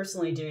 I'm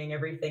personally doing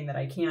everything that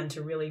I can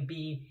to really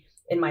be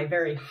in my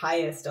very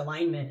highest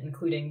alignment,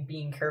 including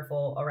being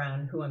careful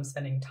around who I'm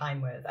spending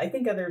time with. I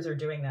think others are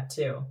doing that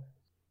too.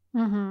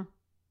 Mm-hmm.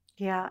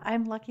 Yeah,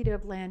 I'm lucky to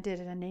have landed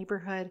in a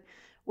neighborhood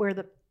where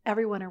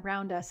everyone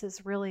around us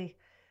is really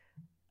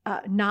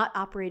not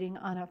operating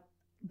on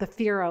the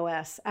Fear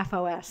OS,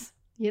 FOS.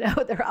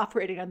 They're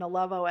operating on the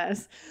Love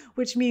OS,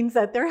 which means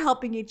that they're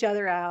helping each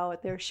other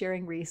out. They're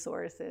sharing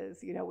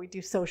resources. We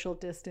do social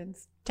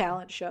distance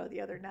talent show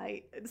the other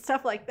night and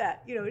stuff like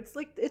that.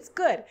 It's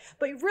good.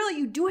 But really,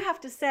 you do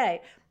have to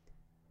say,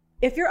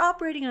 if you're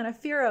operating on a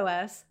Fear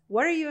OS,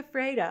 what are you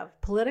afraid of?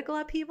 Political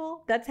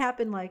upheaval? That's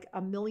happened like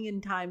a million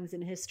times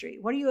in history.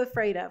 What are you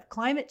afraid of?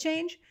 Climate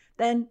change?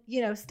 Then,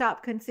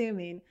 stop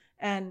consuming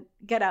and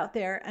get out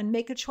there and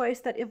make a choice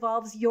that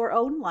evolves your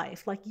own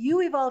life. Like,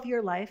 you evolve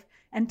your life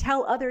and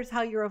tell others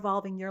how you're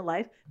evolving your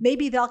life.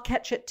 Maybe they'll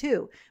catch it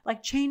too.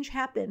 Like, change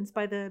happens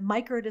by the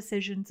micro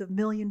decisions of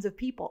millions of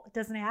people. It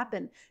doesn't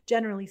happen,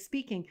 generally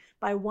speaking,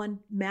 by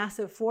one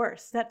massive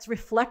force that's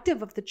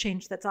reflective of the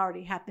change that's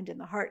already happened in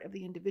the heart of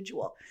the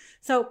individual.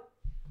 So,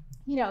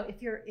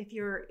 if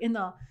you're in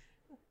the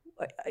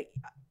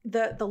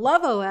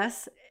Love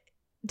OS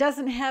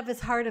doesn't have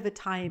as hard of a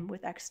time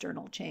with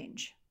external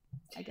change,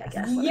 I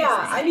guess.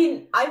 Yeah, I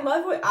mean,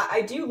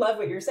 I do love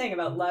what you're saying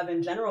about love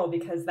in general,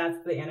 because that's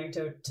the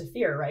antidote to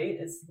fear, right?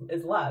 Is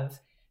love,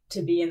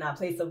 to be in that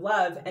place of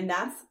love. And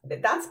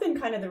that's been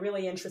kind of the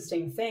really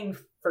interesting thing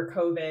for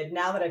COVID.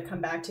 Now that I've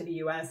come back to the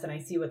US and I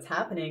see what's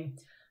happening,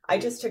 I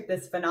just took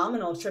this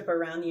phenomenal trip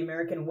around the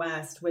American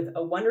West with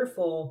a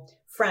wonderful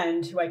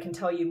friend who I can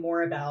tell you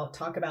more about,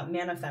 talk about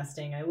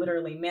manifesting. I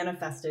literally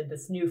manifested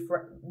this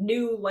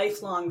new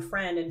lifelong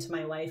friend into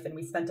my life, and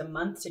we spent a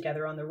month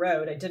together on the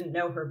road. I didn't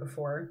know her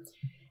before,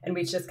 and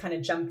we just kind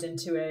of jumped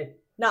into it,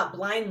 not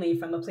blindly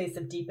from a place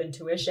of deep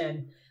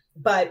intuition.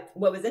 But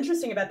what was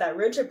interesting about that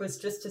road trip was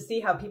just to see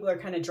how people are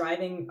kind of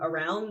driving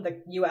around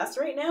the US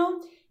right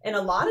now. And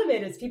a lot of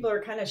it is people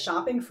are kind of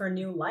shopping for a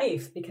new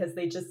life because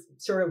they just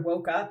sort of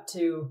woke up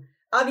to,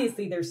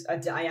 obviously there's a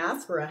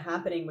diaspora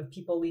happening with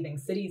people leaving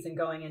cities and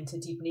going into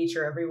deep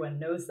nature. Everyone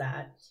knows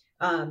that.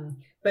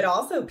 But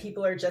also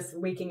people are just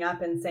waking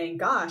up and saying,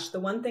 gosh,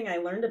 the one thing I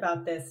learned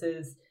about this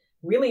is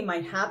really my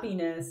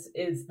happiness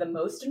is the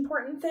most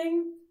important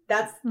thing.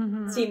 That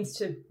seems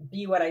to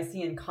be what I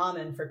see in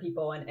common for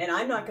people. And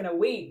I'm not going to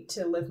wait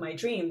to live my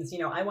dreams. You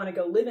know, I want to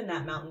go live in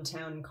that mountain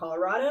town in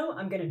Colorado.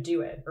 I'm going to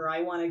do it. Or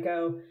I want to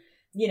go,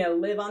 you know,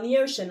 live on the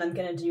ocean. I'm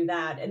going to do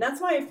that. And that's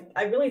why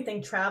I really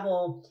think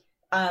travel,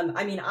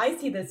 I mean, I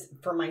see this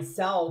for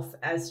myself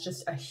as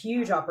just a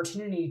huge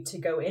opportunity to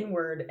go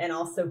inward and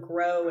also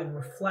grow and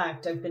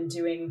reflect. I've been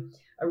doing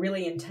a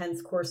really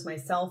intense course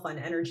myself on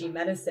energy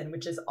medicine,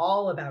 which is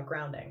all about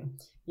grounding,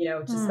 you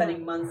know, just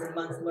spending months and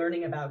months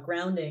learning about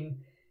grounding.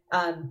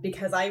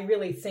 Because I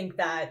really think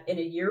that in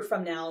a year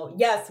from now,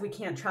 yes, we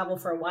can't travel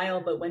for a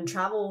while, but when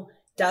travel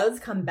does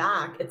come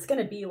back, it's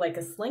going to be like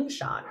a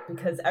slingshot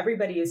because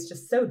everybody is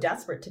just so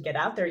desperate to get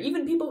out there.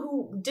 Even people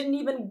who didn't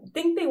even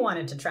think they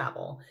wanted to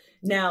travel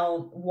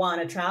now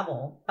want to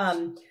travel.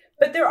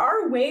 But there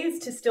are ways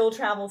to still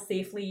travel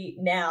safely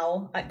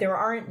now. There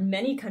aren't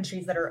many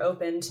countries that are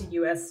open to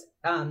U.S.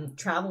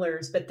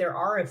 Travelers, but there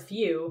are a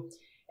few.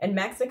 And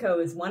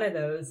Mexico is one of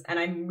those. And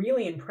I'm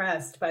really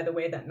impressed by the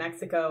way that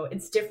Mexico,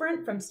 it's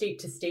different from state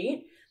to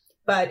state.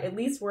 But at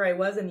least where I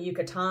was in the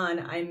Yucatan,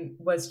 I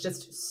was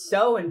just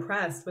so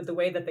impressed with the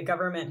way that the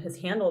government has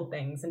handled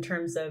things in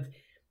terms of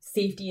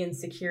safety and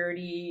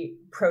security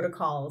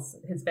protocols.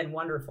 Has been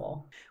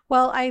wonderful.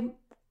 Well,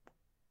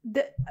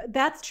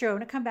 that's true. I'm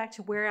going to come back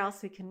to where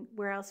else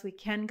we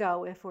can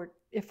go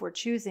if we're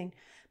choosing.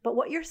 But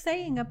what you're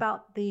saying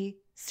about the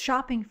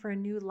shopping for a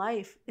new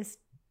life is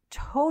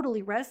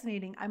totally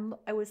resonating.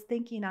 I was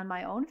thinking on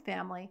my own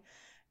family,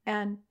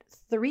 and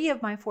 3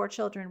 of my 4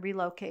 children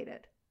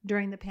relocated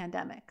during the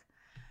pandemic,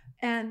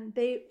 and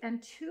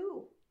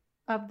 2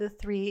 of the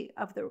 3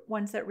 of the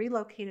ones that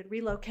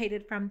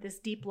relocated from this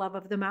deep love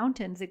of the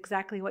mountains.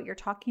 Exactly what you're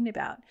talking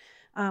about.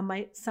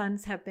 My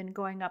sons have been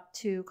going up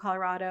to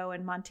Colorado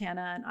and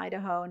Montana and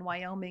Idaho and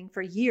Wyoming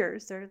for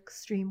years. They're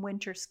extreme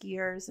winter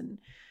skiers and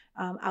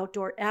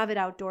avid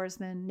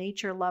outdoorsmen,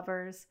 nature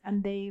lovers,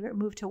 and they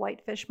moved to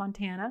Whitefish,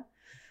 Montana.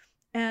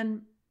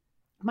 And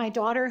my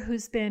daughter,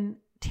 who's been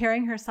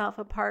tearing herself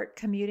apart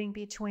commuting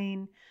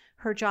between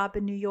her job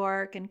in New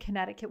York and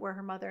Connecticut, where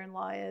her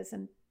mother-in-law is,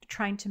 and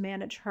trying to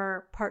manage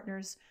her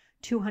partner's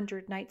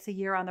 200 nights a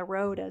year on the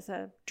road as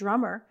a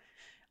drummer,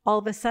 all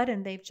of a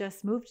sudden they've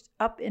just moved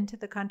up into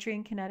the country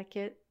in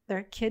Connecticut.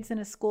 They're kids in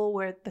a school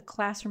where the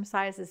classroom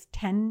size is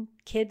 10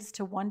 kids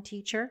to 1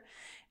 teacher.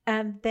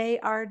 And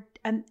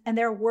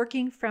they're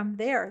working from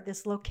there,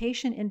 this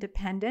location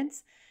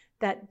independence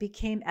that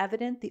became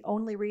evident. The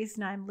only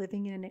reason I'm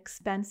living in an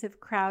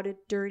expensive, crowded,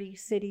 dirty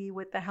city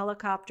with the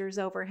helicopters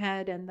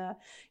overhead and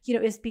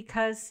is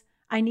because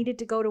I needed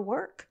to go to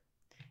work.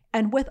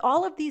 And with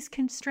all of these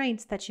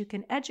constraints that you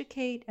can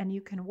educate and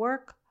you can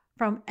work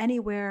from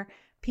anywhere,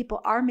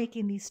 people are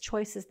making these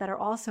choices that are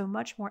also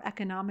much more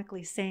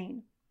economically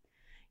sane.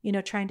 You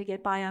know, trying to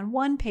get by on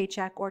 1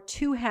 paycheck or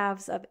 2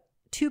 halves of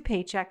 2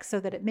 paychecks so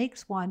that it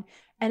makes 1,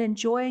 and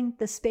enjoying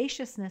the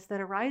spaciousness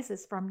that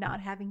arises from not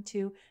having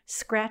to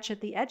scratch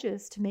at the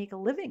edges to make a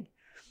living.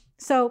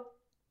 So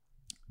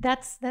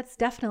that's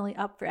definitely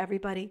up for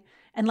everybody.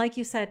 And like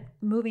you said,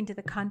 moving to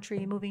the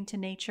country, moving to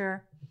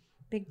nature,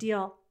 big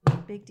deal,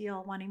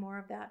 wanting more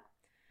of that.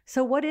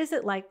 So what is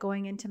it like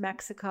going into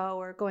Mexico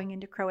or going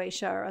into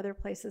Croatia or other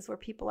places where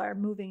people are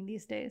moving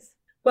these days?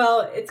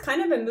 Well, it's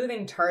kind of a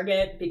moving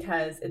target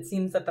because it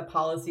seems that the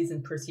policies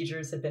and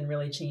procedures have been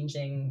really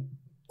changing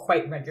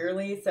quite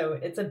regularly. So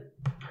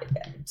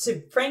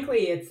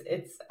frankly,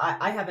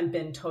 I haven't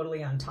been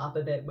totally on top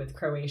of it with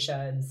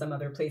Croatia and some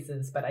other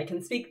places, but I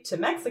can speak to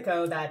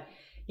Mexico that,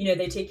 you know,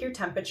 they take your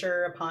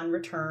temperature upon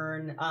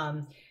return.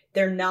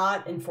 They're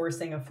not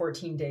enforcing a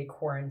 14-day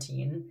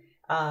quarantine.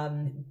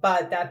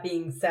 But that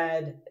being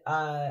said,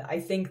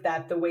 I think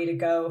that the way to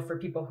go for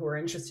people who are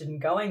interested in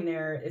going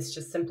there is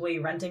just simply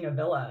renting a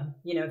villa.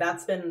 You know,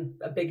 that's been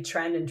a big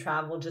trend in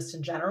travel just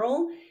in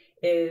general,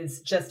 is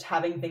just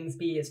having things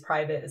be as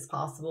private as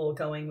possible,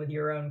 going with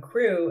your own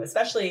crew,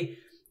 especially,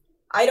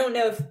 I don't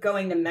know if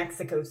going to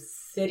Mexico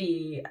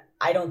City,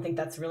 I don't think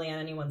that's really on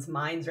anyone's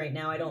minds right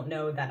now. I don't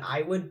know that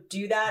I would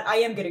do that. I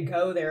am going to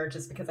go there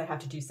just because I have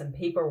to do some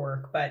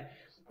paperwork, but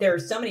there are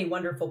so many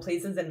wonderful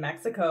places in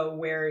Mexico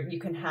where you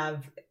can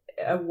have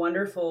a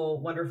wonderful,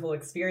 wonderful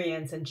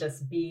experience and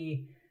just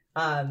be,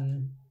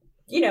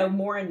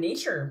 more in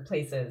nature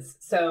places.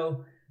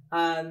 So,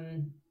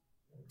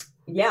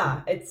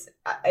 Yeah,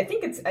 I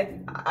think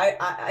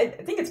I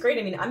think it's great.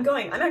 I mean, I'm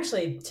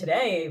actually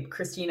today,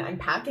 Christine, I'm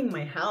packing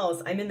my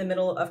house. I'm in the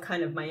middle of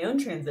kind of my own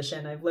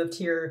transition. I've lived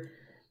here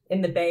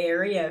in the Bay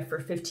Area for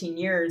 15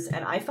 years,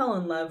 and I fell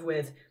in love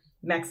with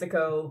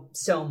Mexico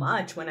so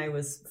much when I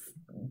was,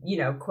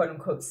 quote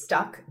unquote,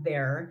 stuck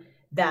there,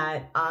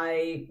 that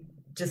I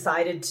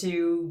decided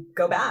to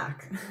go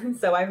back.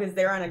 So I was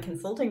there on a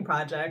consulting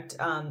project,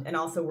 and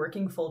also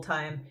working full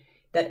time,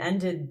 that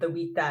ended the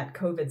week that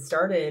COVID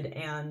started,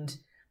 and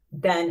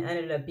then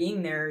ended up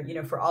being there,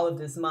 for all of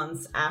those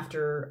months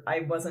after I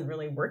wasn't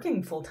really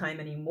working full time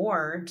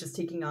anymore, just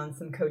taking on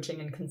some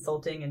coaching and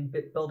consulting and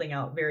building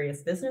out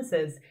various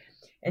businesses,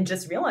 and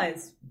just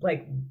realized,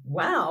 like,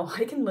 wow,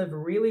 I can live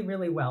really,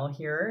 really well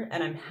here,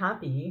 and I'm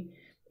happy,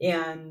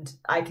 and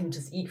I can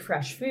just eat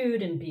fresh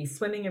food and be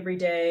swimming every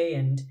day,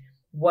 and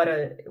what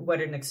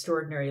an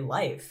extraordinary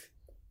life.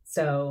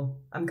 So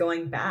I'm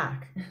going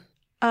back.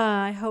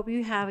 I hope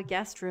you have a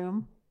guest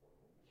room.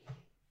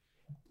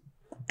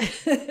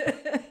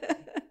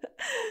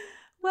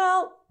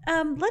 Well,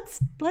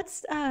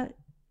 let's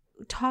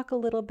talk a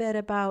little bit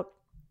about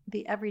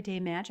the Everyday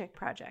Magic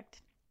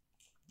Project,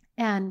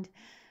 and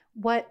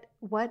what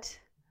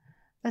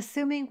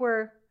assuming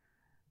we're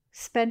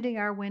spending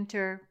our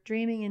winter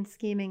dreaming and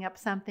scheming up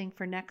something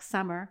for next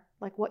summer,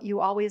 like what you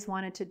always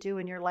wanted to do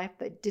in your life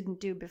but didn't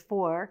do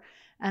before,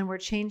 and we're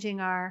changing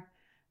our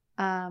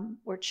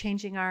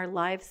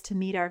lives to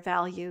meet our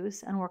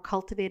values, and we're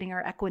cultivating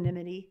our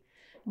equanimity.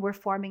 We're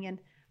forming a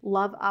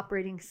love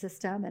operating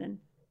system and an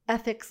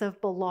ethics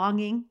of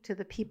belonging to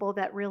the people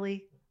that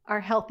really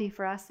are healthy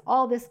for us.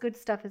 All this good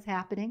stuff is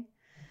happening.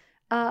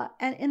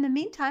 And in the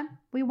meantime,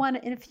 we want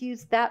to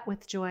infuse that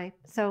with joy.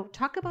 So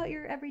talk about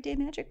your Everyday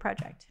Magic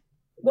Project.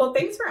 Well,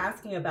 thanks for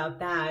asking about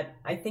that.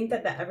 I think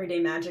that the Everyday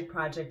Magic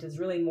Project is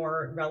really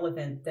more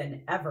relevant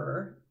than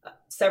ever.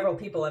 Several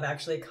people have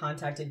actually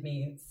contacted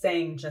me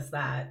saying just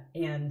that.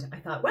 And I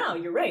thought, wow,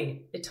 you're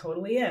right. It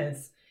totally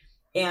is.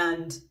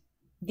 And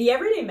the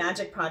Everyday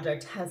Magic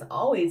Project has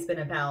always been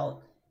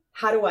about,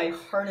 how do I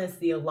harness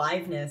the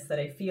aliveness that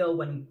I feel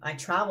when I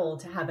travel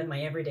to have in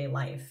my everyday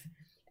life?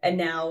 And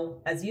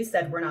now, as you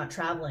said, we're not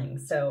traveling.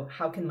 So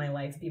how can my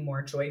life be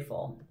more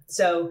joyful?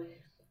 So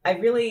I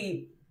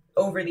really,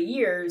 over the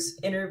years,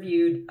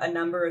 interviewed a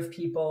number of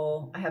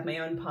people. I have my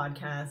own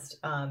podcast,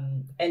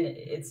 and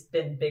it's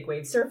been big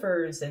wave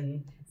surfers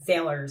and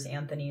sailors.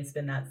 Anthony's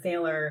been that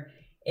sailor,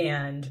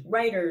 and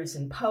writers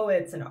and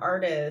poets and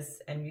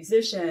artists and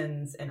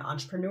musicians and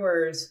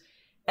entrepreneurs.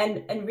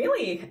 And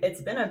really,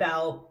 it's been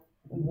about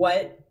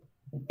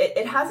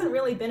it hasn't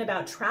really been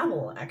about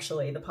travel,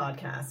 actually, the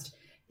podcast.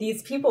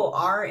 These people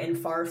are in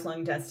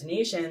far-flung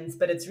destinations,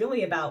 but it's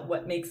really about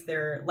what makes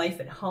their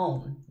life at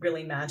home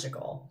really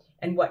magical,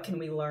 and what can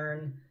we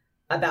learn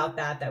about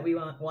that we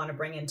want to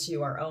bring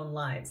into our own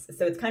lives.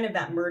 So it's kind of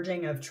that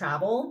merging of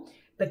travel,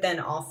 but then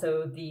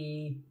also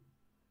the,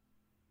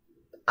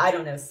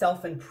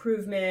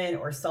 self-improvement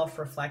or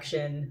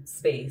self-reflection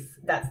space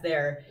that's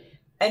there.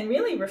 And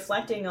really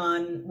reflecting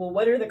on, well,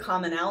 what are the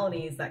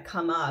commonalities that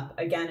come up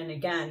again and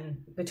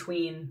again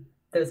between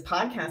those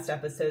podcast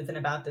episodes and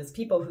about those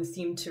people who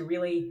seem to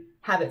really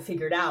have it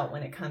figured out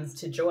when it comes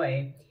to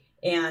joy.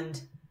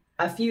 And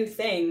a few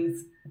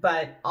things,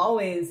 but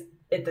always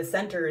at the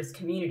center is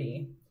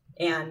community.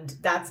 And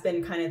that's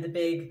been kind of the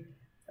big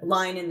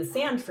line in the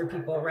sand for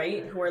people,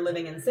 right, who are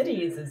living in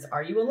cities is,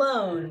 are you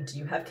alone? Do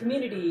you have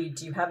community?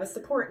 Do you have a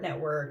support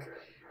network?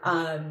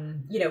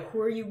 Who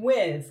are you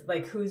with?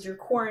 Like, who's your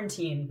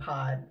quarantine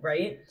pod,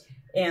 right?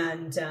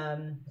 And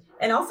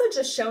also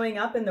just showing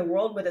up in the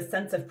world with a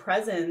sense of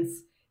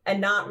presence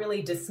and not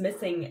really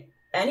dismissing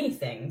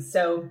anything.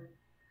 So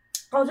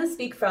I'll just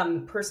speak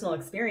from personal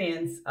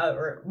experience,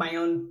 or my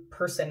own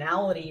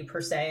personality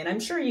per se. And I'm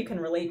sure you can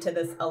relate to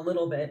this a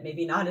little bit,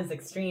 maybe not as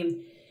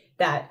extreme,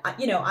 that,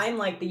 I'm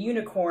like the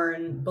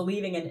unicorn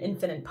believing in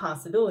infinite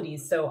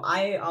possibilities. So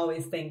I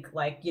always think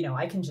like,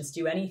 I can just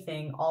do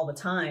anything all the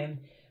time.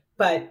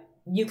 But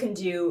you can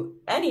do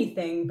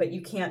anything, but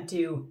you can't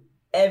do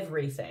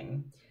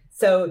everything.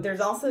 So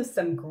there's also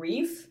some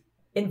grief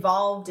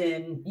involved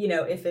in,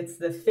 if it's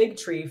the fig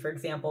tree, for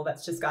example,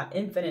 that's just got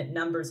infinite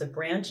numbers of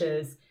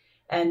branches,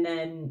 and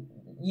then,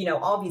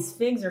 all these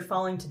figs are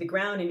falling to the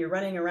ground and you're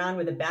running around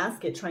with a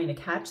basket trying to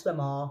catch them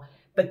all.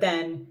 But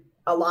then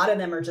a lot of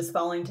them are just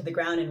falling to the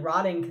ground and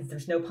rotting because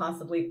there's no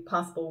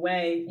possible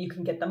way you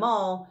can get them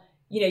all.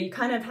 You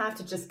kind of have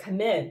to just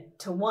commit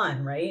to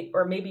one, right?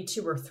 Or maybe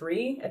two or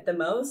three at the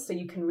most, so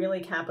you can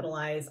really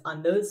capitalize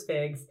on those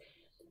figs,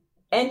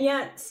 and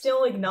yet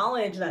still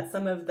acknowledge that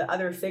some of the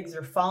other figs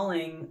are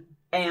falling,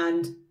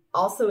 and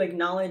also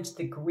acknowledge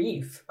the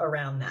grief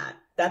around that.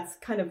 That's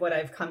kind of what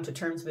I've come to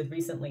terms with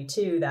recently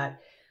too,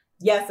 that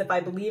yes, if I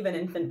believe in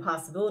infinite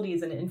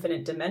possibilities and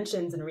infinite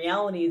dimensions and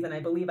realities, and I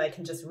believe I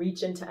can just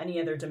reach into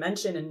any other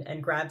dimension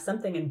and grab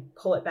something and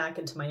pull it back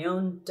into my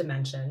own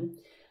dimension,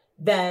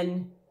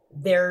 then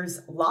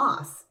there's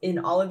loss in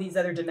all of these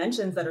other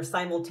dimensions that are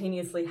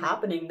simultaneously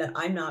happening that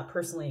I'm not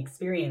personally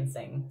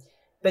experiencing.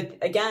 But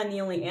again,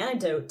 the only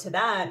antidote to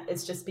that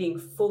is just being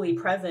fully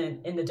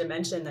present in the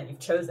dimension that you've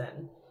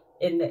chosen,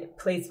 in the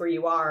place where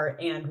you are,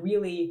 and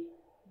really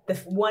the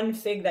one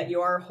fig that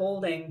you are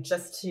holding,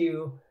 just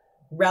to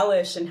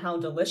relish in how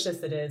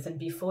delicious it is and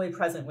be fully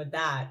present with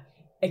that.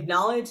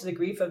 Acknowledge the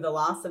grief of the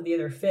loss of the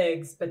other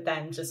figs, but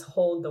then just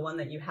hold the one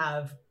that you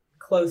have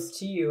close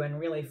to you and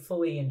really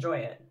fully enjoy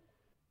it.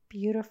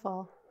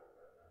 Beautiful.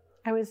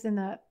 I was in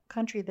the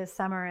country this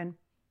summer, and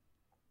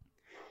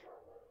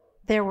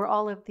there were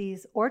all of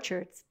these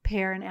orchards,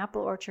 pear and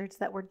apple orchards,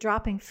 that were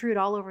dropping fruit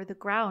all over the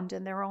ground.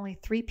 And there were only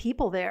 3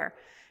 people there,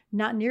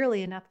 not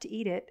nearly enough to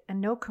eat it, and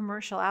no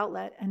commercial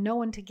outlet, and no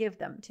one to give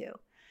them to.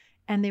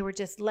 And they were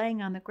just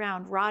laying on the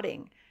ground,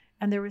 rotting.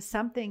 And there was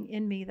something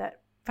in me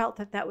that felt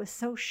that that was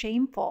so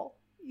shameful,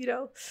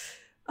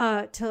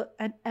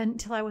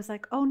 until I was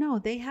like, oh no,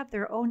 they have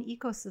their own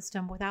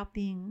ecosystem without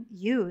being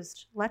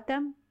used. Let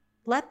them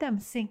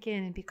sink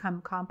in and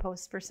become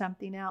compost for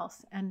something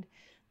else. And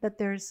that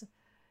there's,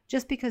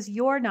 just because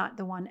you're not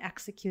the one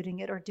executing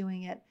it or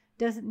doing it,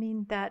 doesn't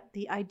mean that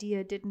the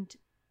idea didn't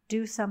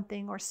do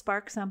something or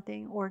spark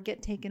something or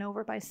get taken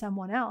over by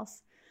someone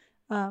else.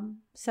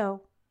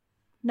 So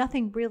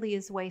nothing really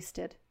is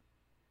wasted.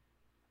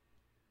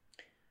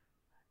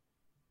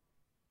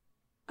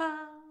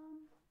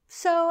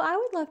 So I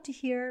would love to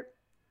hear,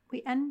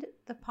 we end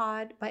the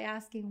pod by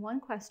asking one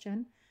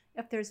question.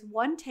 If there's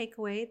one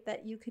takeaway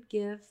that you could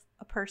give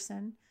a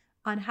person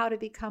on how to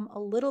become a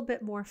little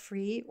bit more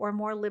free or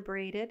more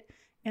liberated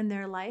in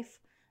their life,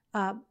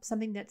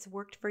 something that's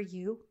worked for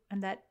you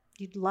and that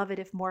you'd love it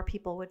if more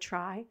people would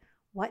try,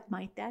 what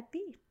might that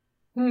be?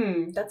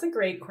 That's a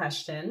great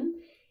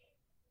question.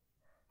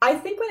 I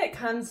think when it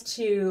comes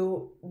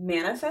to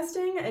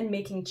manifesting and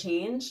making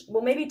change,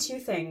 well, maybe 2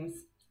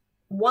 things.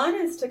 One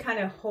is to kind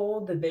of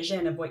hold the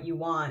vision of what you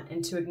want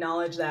and to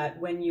acknowledge that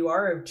when you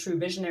are a true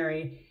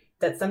visionary,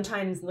 that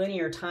sometimes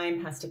linear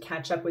time has to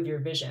catch up with your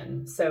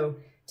vision. So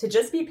to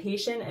just be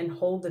patient and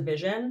hold the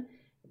vision,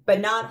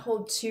 but not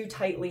hold too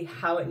tightly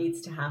how it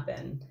needs to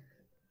happen.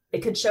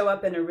 It could show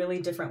up in a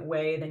really different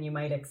way than you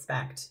might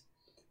expect.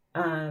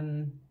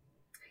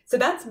 So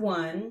that's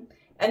one.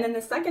 And then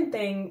the second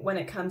thing when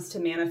it comes to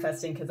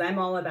manifesting, because I'm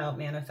all about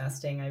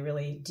manifesting, I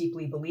really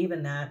deeply believe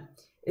in that,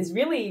 is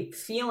really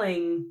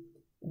feeling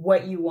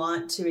what you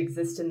want to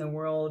exist in the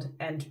world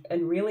and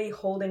really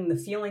holding the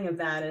feeling of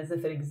that as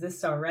if it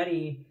exists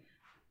already,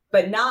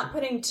 but not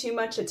putting too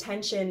much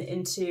attention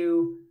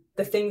into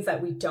the things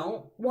that we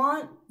don't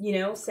want,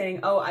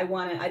 saying, oh, I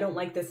don't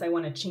like this, I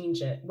want to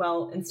change it.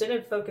 Well, instead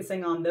of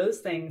focusing on those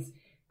things,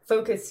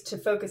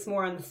 focus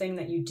more on the thing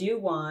that you do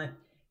want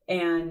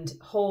and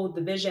hold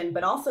the vision,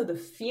 but also the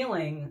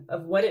feeling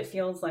of what it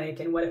feels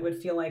like and what it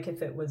would feel like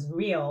if it was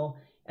real,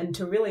 and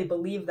to really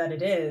believe that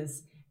it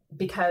is,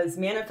 because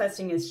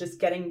manifesting is just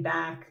getting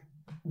back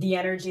the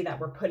energy that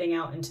we're putting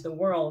out into the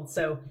world.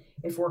 So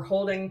if we're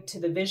holding to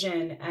the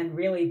vision and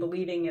really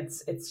believing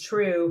it's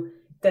true,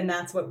 then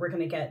that's what we're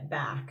going to get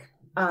back.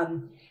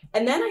 And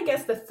then I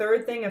guess the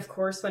third thing, of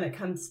course, when it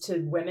comes to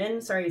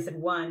women, sorry, I said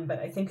one, but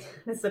I think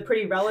this is a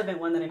pretty relevant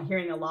one that I'm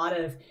hearing a lot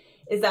of,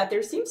 is that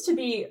there seems to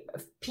be,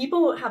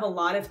 people have a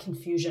lot of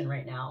confusion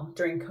right now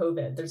during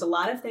COVID. There's a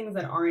lot of things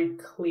that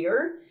aren't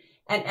clear.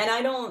 And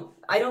I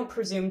don't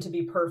presume to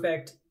be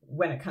perfect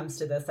when it comes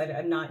to this.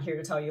 I'm not here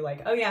to tell you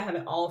like, oh yeah, I have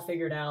it all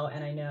figured out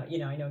and I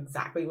know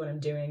exactly what I'm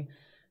doing.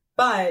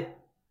 But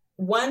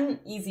one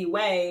easy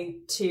way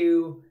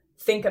to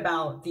think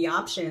about the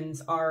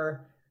options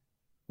are,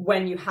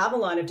 when you have a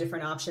lot of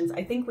different options,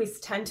 I think we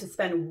tend to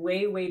spend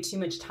way, way too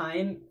much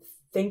time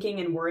thinking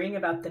and worrying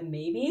about the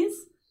maybes.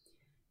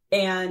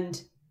 And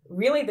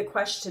really the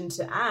question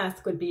to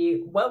ask would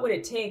be, what would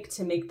it take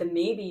to make the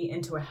maybe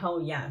into a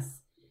hell yes?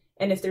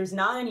 And if there's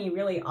not any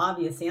really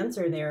obvious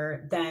answer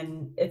there,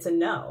 then it's a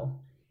no.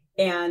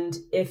 And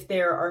if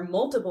there are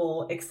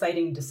multiple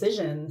exciting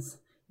decisions,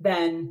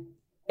 then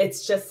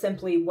it's just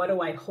simply, what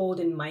do I hold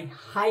in my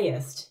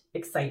highest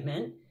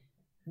excitement?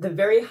 The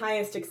very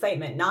highest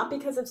excitement, not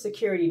because of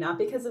security, not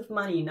because of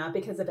money, not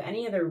because of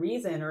any other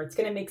reason, or it's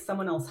going to make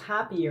someone else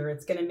happy, or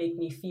it's going to make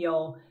me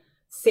feel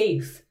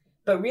safe.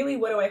 But really,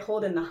 what do I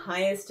hold in the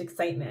highest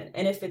excitement?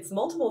 And if it's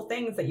multiple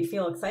things that you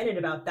feel excited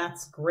about,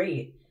 that's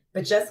great.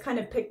 But just kind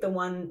of pick the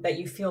one that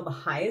you feel the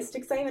highest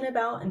excitement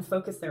about and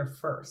focus there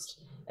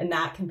first. And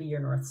that can be your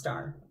North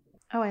Star.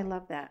 Oh, I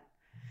love that.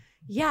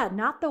 Yeah,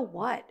 not the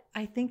what.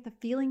 I think the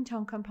feeling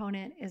tone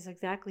component is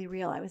exactly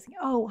real. I was thinking,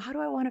 oh, how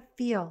do I want to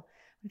feel?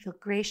 I feel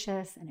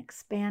gracious and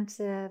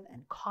expansive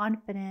and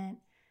confident.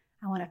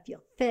 I want to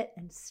feel fit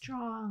and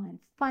strong and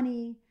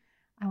funny.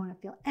 I want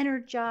to feel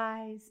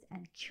energized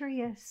and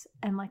curious.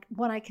 And like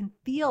when I can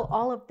feel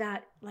all of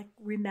that, like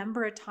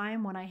remember a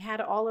time when I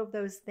had all of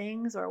those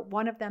things or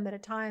one of them at a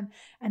time,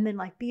 and then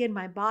like be in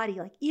my body,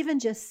 like even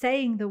just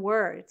saying the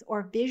words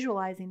or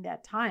visualizing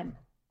that time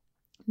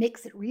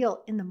makes it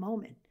real in the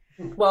moment.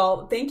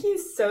 Well, thank you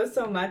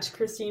so much,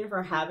 Christine,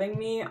 for having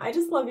me. I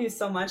just love you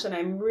so much. And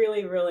I'm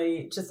really,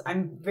 really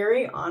I'm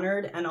very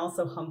honored and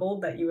also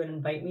humbled that you would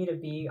invite me to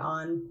be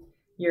on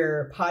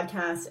your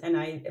podcast, and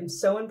I am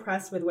so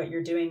impressed with what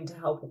you're doing to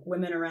help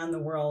women around the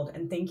world.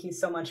 And thank you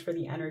so much for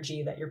the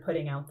energy that you're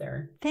putting out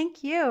there.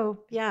 Thank you.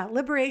 Yeah,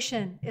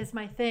 liberation is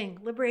my thing.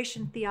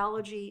 Liberation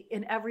theology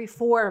in every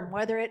form,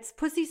 whether it's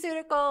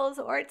pussyceuticals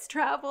or it's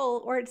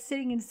travel or it's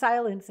sitting in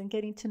silence and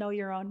getting to know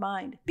your own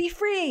mind. Be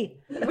free.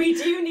 We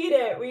do need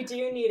it. We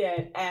do need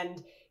it.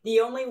 And the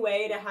only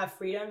way to have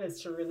freedom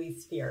is to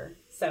release fear.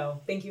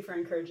 So thank you for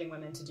encouraging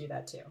women to do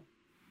that too.